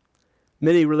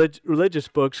 Many religious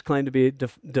books claim to be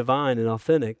divine and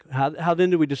authentic. How then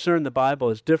do we discern the Bible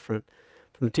is different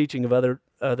from the teaching of other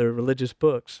religious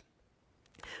books?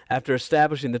 After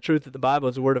establishing the truth that the Bible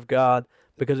is the Word of God,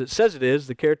 because it says it is,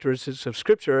 the characteristics of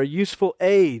Scripture are useful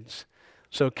aids.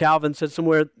 So Calvin said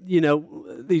somewhere,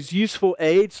 these useful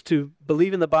aids to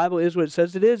believe in the Bible is what it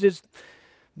says it is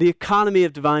the economy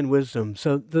of divine wisdom.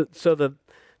 So the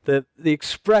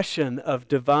expression of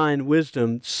divine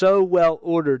wisdom, so well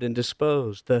ordered and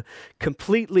disposed, the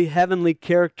completely heavenly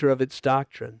character of its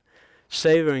doctrine,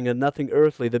 savoring of nothing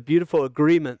earthly, the beautiful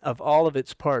agreement of all of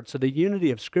its parts. So the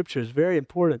unity of Scripture is very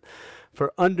important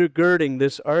for undergirding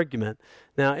this argument.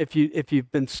 Now, if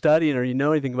you've been studying or you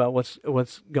know anything about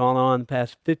what's gone on the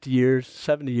past 50 years,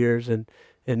 70 years in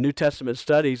New Testament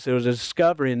studies, there was a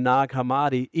discovery in Nag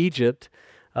Hammadi, Egypt,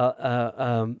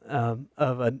 of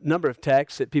a number of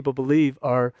texts that people believe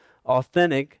are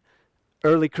authentic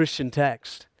early Christian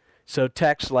texts. So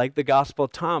texts like the Gospel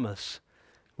of Thomas,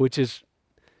 which is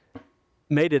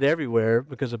made it everywhere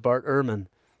because of Bart Ehrman.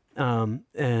 I'm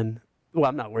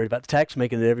not worried about the text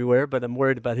making it everywhere, but I'm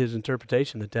worried about his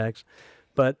interpretation of the text.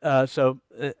 But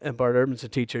and Bart Ehrman's a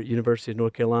teacher at University of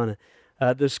North Carolina.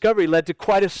 The discovery led to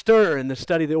quite a stir in the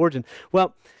study of the origin.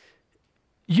 Well,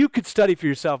 you could study for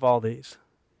yourself all these.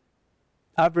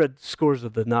 I've read scores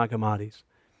of the Nag Hammadis.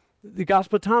 The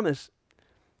Gospel of Thomas,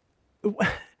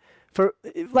 for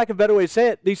lack of a better way to say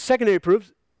it, these secondary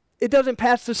proofs, it doesn't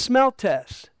pass the smell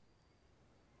test.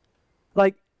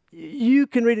 Like, you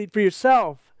can read it for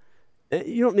yourself.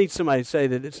 You don't need somebody to say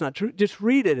that it's not true. Just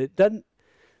read it.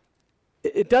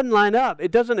 It doesn't line up.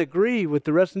 It doesn't agree with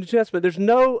the rest of the New Testament.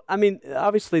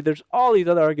 Obviously there's all these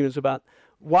other arguments about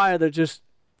why are there just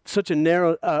such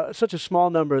a small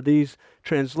number of these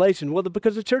translations. Well,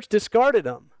 because the church discarded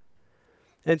them.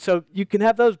 And so you can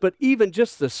have those, but even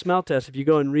just the smell test, if you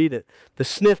go and read it, the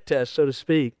sniff test, so to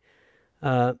speak,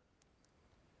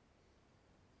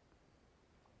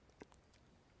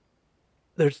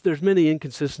 there's many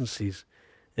inconsistencies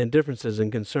and differences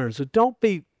and concerns. So don't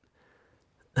be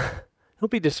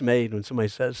dismayed when somebody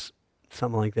says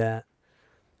something like that.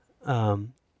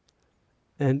 And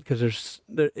because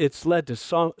it's led to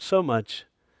so much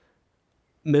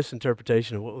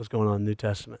misinterpretation of what was going on in the New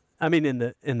Testament. I mean,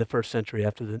 in the first century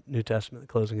after the New Testament,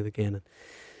 the closing of the canon.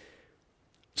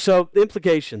 So the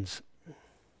implications.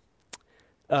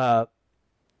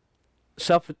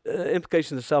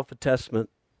 Implications of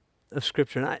self-attestment of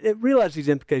Scripture. And I realize these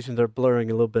implications are blurring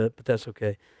a little bit, but that's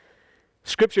okay.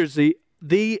 Scripture is the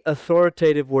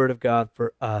authoritative Word of God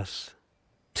for us,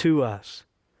 to us.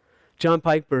 J.I.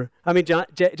 Packer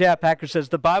says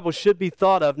the Bible should be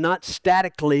thought of not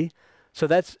statically. So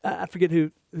that's, I forget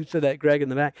who said that, Greg in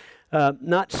the back.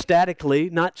 Not statically,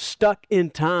 not stuck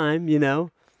in time,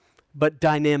 but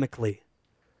dynamically.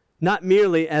 Not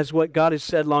merely as what God has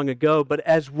said long ago, but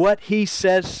as what He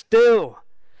says still.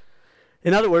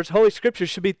 In other words, Holy Scripture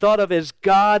should be thought of as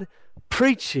God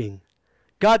preaching.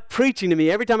 God preaching to me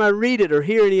every time I read it or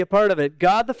hear any part of it.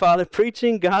 God the Father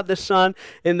preaching, God the Son,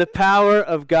 in the power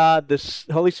of God the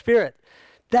Holy Spirit.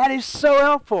 That is so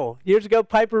helpful. Years ago,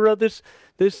 Piper wrote this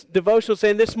devotional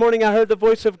saying, "This morning I heard the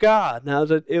voice of God." Now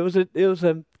it was a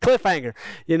cliffhanger,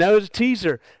 it was a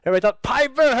teaser. Everybody thought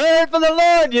Piper heard from the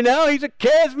Lord, he's a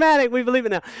charismatic. We believe it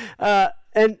now,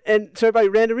 and so everybody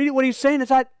ran to read it. What he's saying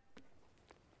is, I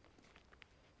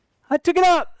took it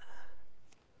up.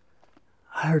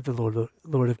 I heard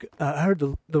I heard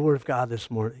the Word of God this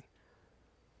morning.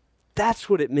 That's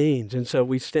what it means, and so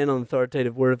we stand on the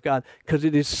authoritative Word of God because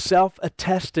it is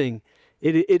self-attesting.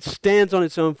 It stands on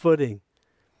its own footing.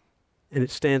 And it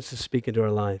stands to speak into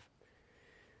our life.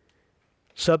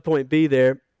 Subpoint B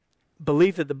there,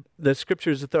 belief that the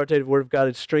Scripture is the authoritative Word of God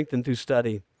is strengthened through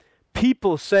study.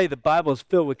 People say the Bible is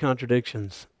filled with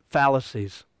contradictions,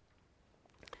 fallacies.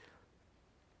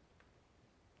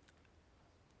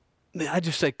 I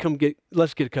just say,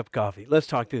 let's get a cup of coffee. Let's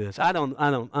talk through this. I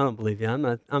don't believe you.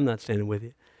 I'm not standing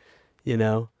with you.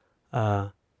 Don't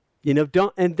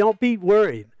be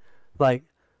worried. Like,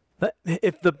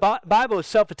 if the Bible is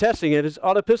self-attesting, it is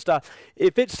autopistos.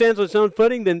 If it stands on its own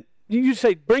footing, then you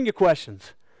say, bring your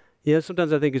questions.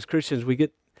 Sometimes I think as Christians we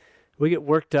get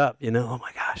worked up. Oh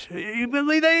my gosh, you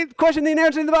believe they question the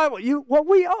inerrancy of the Bible? Well,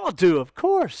 we all do, of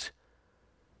course.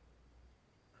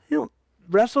 You don't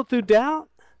wrestle through doubt,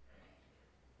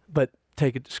 but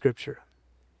take it to Scripture,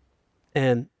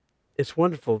 and it's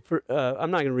wonderful. I'm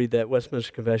not going to read that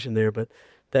Westminster Confession there, but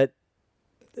that.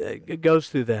 It goes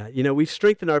through that. We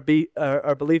strengthen our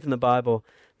belief in the Bible,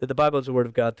 that the Bible is the Word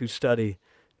of God through study,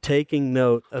 taking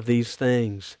note of these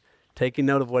things, taking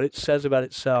note of what it says about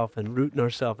itself and rooting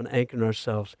ourselves and anchoring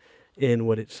ourselves in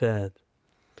what it said.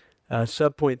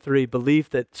 Subpoint 3, belief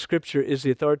that Scripture is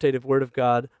the authoritative Word of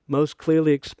God most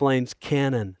clearly explains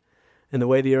canon and the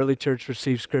way the early church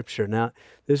received Scripture. Now,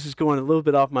 this is going a little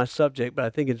bit off my subject, but I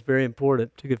think it's very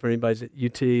important, particularly for anybody at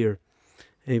UT or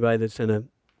anybody that's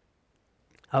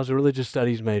I was a religious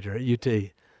studies major at UT,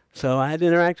 so I had to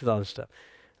interact with all this stuff.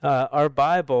 Our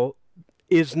Bible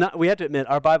is not, we have to admit,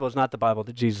 our Bible is not the Bible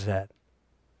that Jesus had.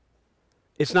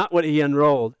 It's not what He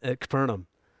unrolled at Capernaum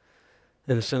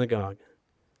in the synagogue,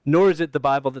 nor is it the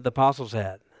Bible that the apostles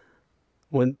had.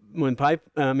 When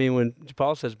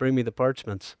Paul says, bring me the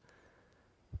parchments,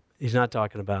 he's not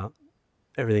talking about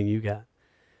everything you got.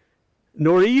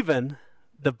 Nor even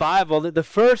the Bible that the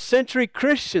first century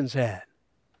Christians had.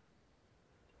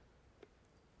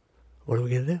 What are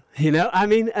we going to do?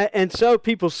 And so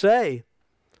people say,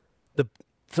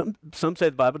 some say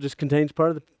the Bible just contains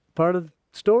part of the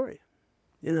story.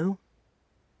 It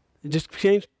just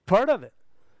contains part of it.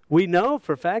 We know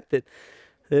for a fact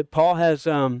that Paul has,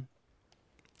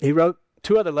 he wrote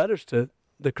 2 other letters to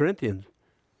the Corinthians.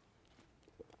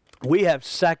 We have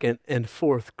 2nd and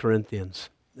 4th Corinthians,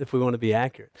 if we want to be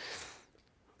accurate.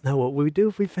 Now, what would we do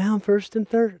if we found 1st and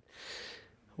 3rd?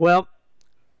 Well,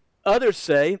 others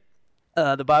say,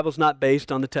 the Bible's not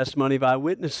based on the testimony of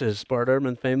eyewitnesses. Bart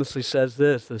Ehrman famously says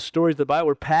this: the stories of the Bible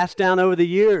were passed down over the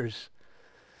years.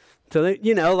 So,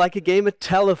 like a game of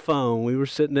telephone. We were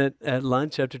sitting at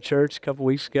lunch after church a couple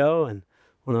weeks ago, and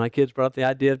one of my kids brought up the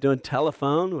idea of doing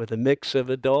telephone with a mix of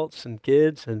adults and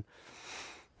kids, and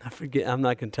I forget, I'm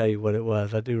not going to tell you what it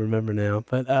was. I do remember now.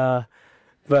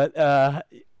 But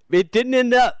it didn't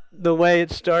end up the way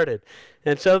it started.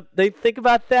 And so they think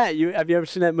about that. Have you ever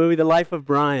seen that movie, The Life of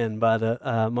Brian, by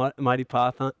the Mighty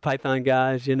Python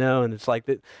guys? And it's like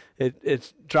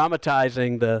it's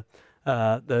dramatizing the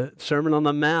Sermon on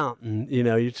the Mount, and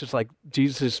it's just like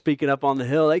Jesus is speaking up on the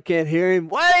hill. They can't hear him.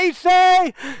 What did he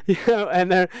say?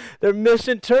 And they're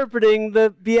misinterpreting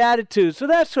the Beatitudes. So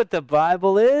that's what the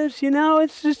Bible is.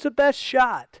 It's just the best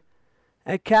shot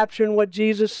at capturing what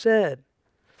Jesus said.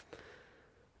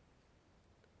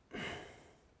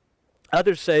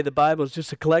 Others say the Bible is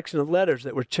just a collection of letters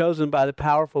that were chosen by the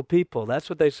powerful people. That's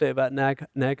what they say about Nag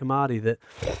Hammadi,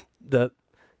 that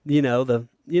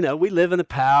we live in a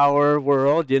power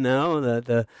world,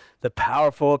 the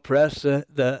powerful oppress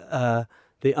the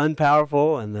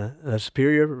unpowerful, and the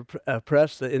superior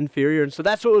oppress the inferior. And so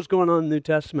that's what was going on in the New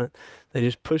Testament. They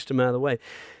just pushed them out of the way.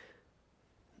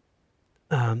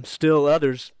 Still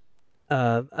others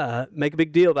make a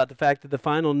big deal about the fact that the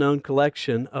final known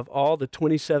collection of all the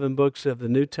 27 books of the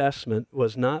New Testament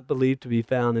was not believed to be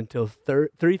found until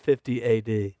 350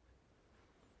 A.D.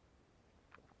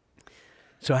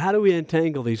 So how do we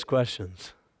untangle these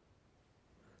questions?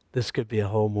 This could be a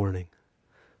whole morning,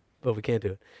 but we can't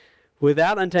do it.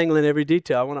 Without untangling every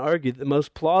detail, I want to argue that the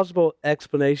most plausible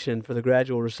explanation for the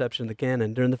gradual reception of the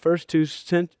canon during the first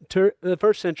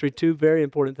century, two very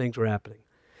important things were happening.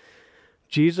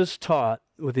 Jesus taught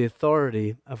with the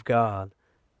authority of God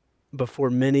before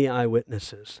many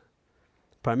eyewitnesses,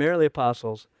 primarily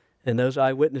apostles, and those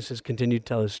eyewitnesses continued to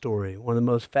tell his story. One of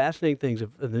the most fascinating things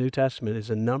of the New Testament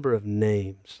is a number of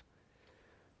names.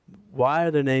 Why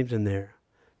are there names in there?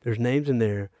 There's names in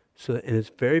there, and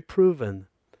it's very proven,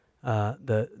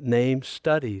 the name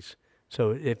studies.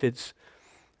 So if it's,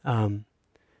 Bartimaeus,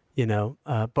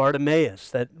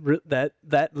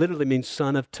 that literally means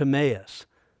son of Timaeus.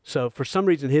 So for some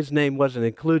reason his name wasn't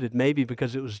included, maybe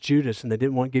because it was Judas and they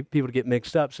didn't want people to get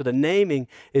mixed up. So the naming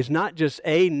is not just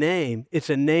a name, it's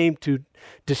a name to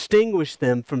distinguish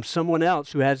them from someone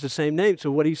else who has the same name. So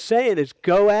what he's saying is,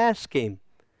 go ask him.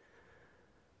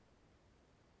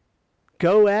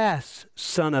 Go ask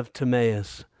son of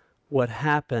Timaeus what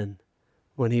happened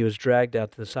when he was dragged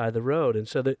out to the side of the road. And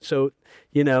so they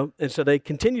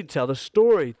continued to tell the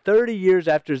story. 30 years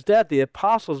after his death, the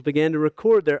apostles began to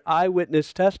record their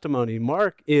eyewitness testimony.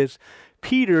 Mark is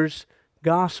Peter's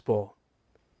gospel.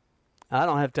 I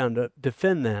don't have time to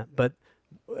defend that, but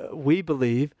we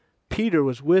believe Peter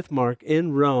was with Mark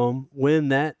in Rome when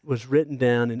that was written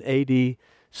down in AD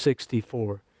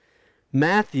 64.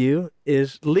 Matthew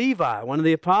is Levi, one of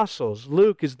the apostles.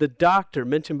 Luke is the doctor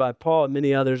mentioned by Paul and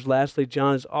many others. Lastly,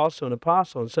 John is also an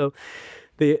apostle. And so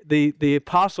the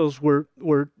apostles were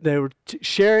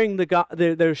sharing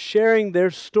they're sharing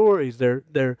their stories,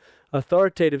 their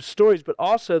authoritative stories, but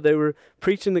also they were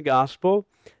preaching the gospel,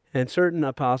 and certain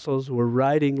apostles were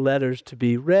writing letters to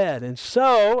be read. And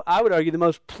so I would argue the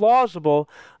most plausible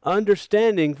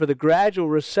understanding for the gradual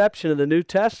reception of the New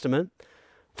Testament.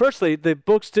 Firstly, the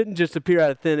books didn't just appear out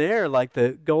of thin air like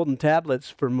the golden tablets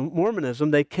for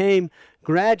Mormonism. They came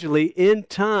gradually in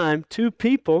time to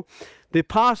people. The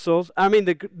Gospels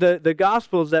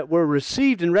that were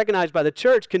received and recognized by the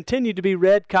church continued to be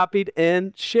read, copied,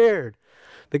 and shared.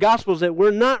 The Gospels that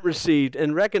were not received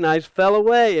and recognized fell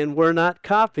away and were not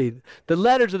copied. The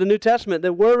letters of the New Testament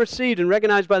that were received and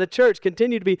recognized by the church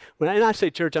continue to be, when I say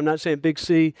church, I'm not saying big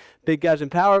C, big guys in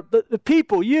power, but the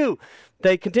people,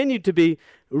 they continued to be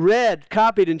read,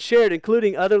 copied, and shared,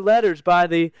 including other letters by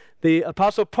the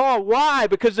Apostle Paul. Why?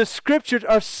 Because the Scriptures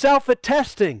are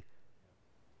self-attesting.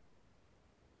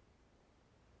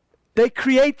 They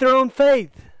create their own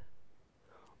faith.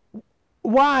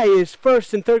 Why is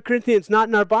 1st and 3rd Corinthians not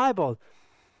in our Bible?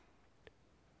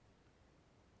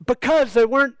 Because they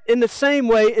weren't in the same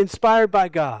way inspired by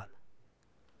God.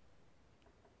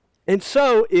 And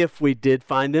so, if we did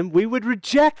find them, we would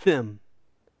reject them.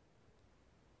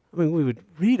 We would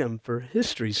read them for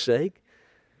history's sake.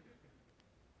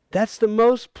 That's the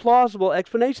most plausible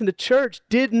explanation. The church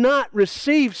did not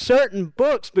receive certain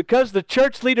books because the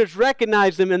church leaders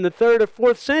recognized them in the 3rd or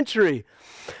 4th century.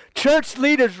 Church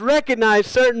leaders recognized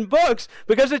certain books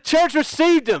because the church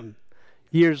received them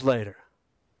years later.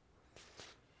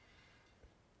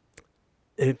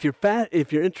 And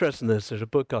if you're interested in this, there's a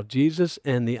book called Jesus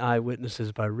and the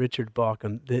Eyewitnesses by Richard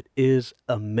Bauckham that is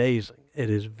amazing. It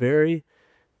is very,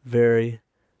 very,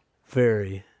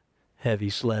 very heavy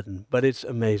sledding, but it's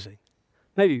amazing.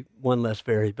 Maybe one less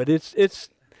very, but it's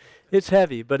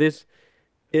heavy, but it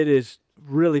is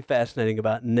really fascinating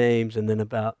about names and then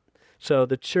about. So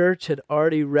the church had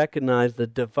already recognized the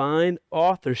divine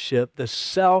authorship, the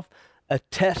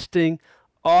self-attesting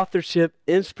authorship,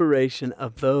 inspiration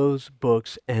of those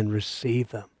books, and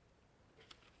received them.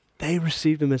 They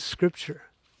received them as Scripture.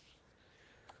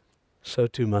 So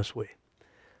too must we.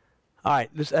 All right,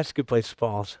 that's a good place to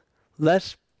pause.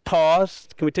 Let's pause.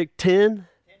 Can we take 10?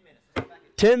 10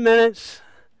 minutes. 10 minutes.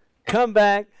 Come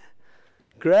back.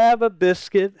 Grab a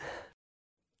biscuit.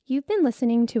 You've been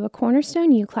listening to a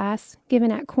Cornerstone U class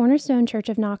given at Cornerstone Church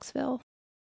of Knoxville.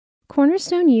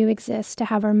 Cornerstone U exists to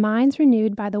have our minds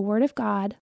renewed by the Word of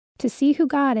God, to see who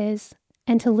God is,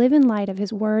 and to live in light of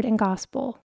His Word and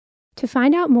Gospel. To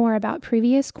find out more about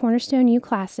previous Cornerstone U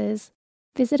classes,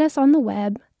 visit us on the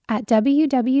web at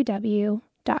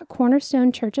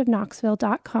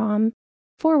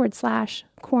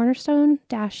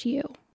www.cornerstonechurchofknoxville.com/cornerstone-u.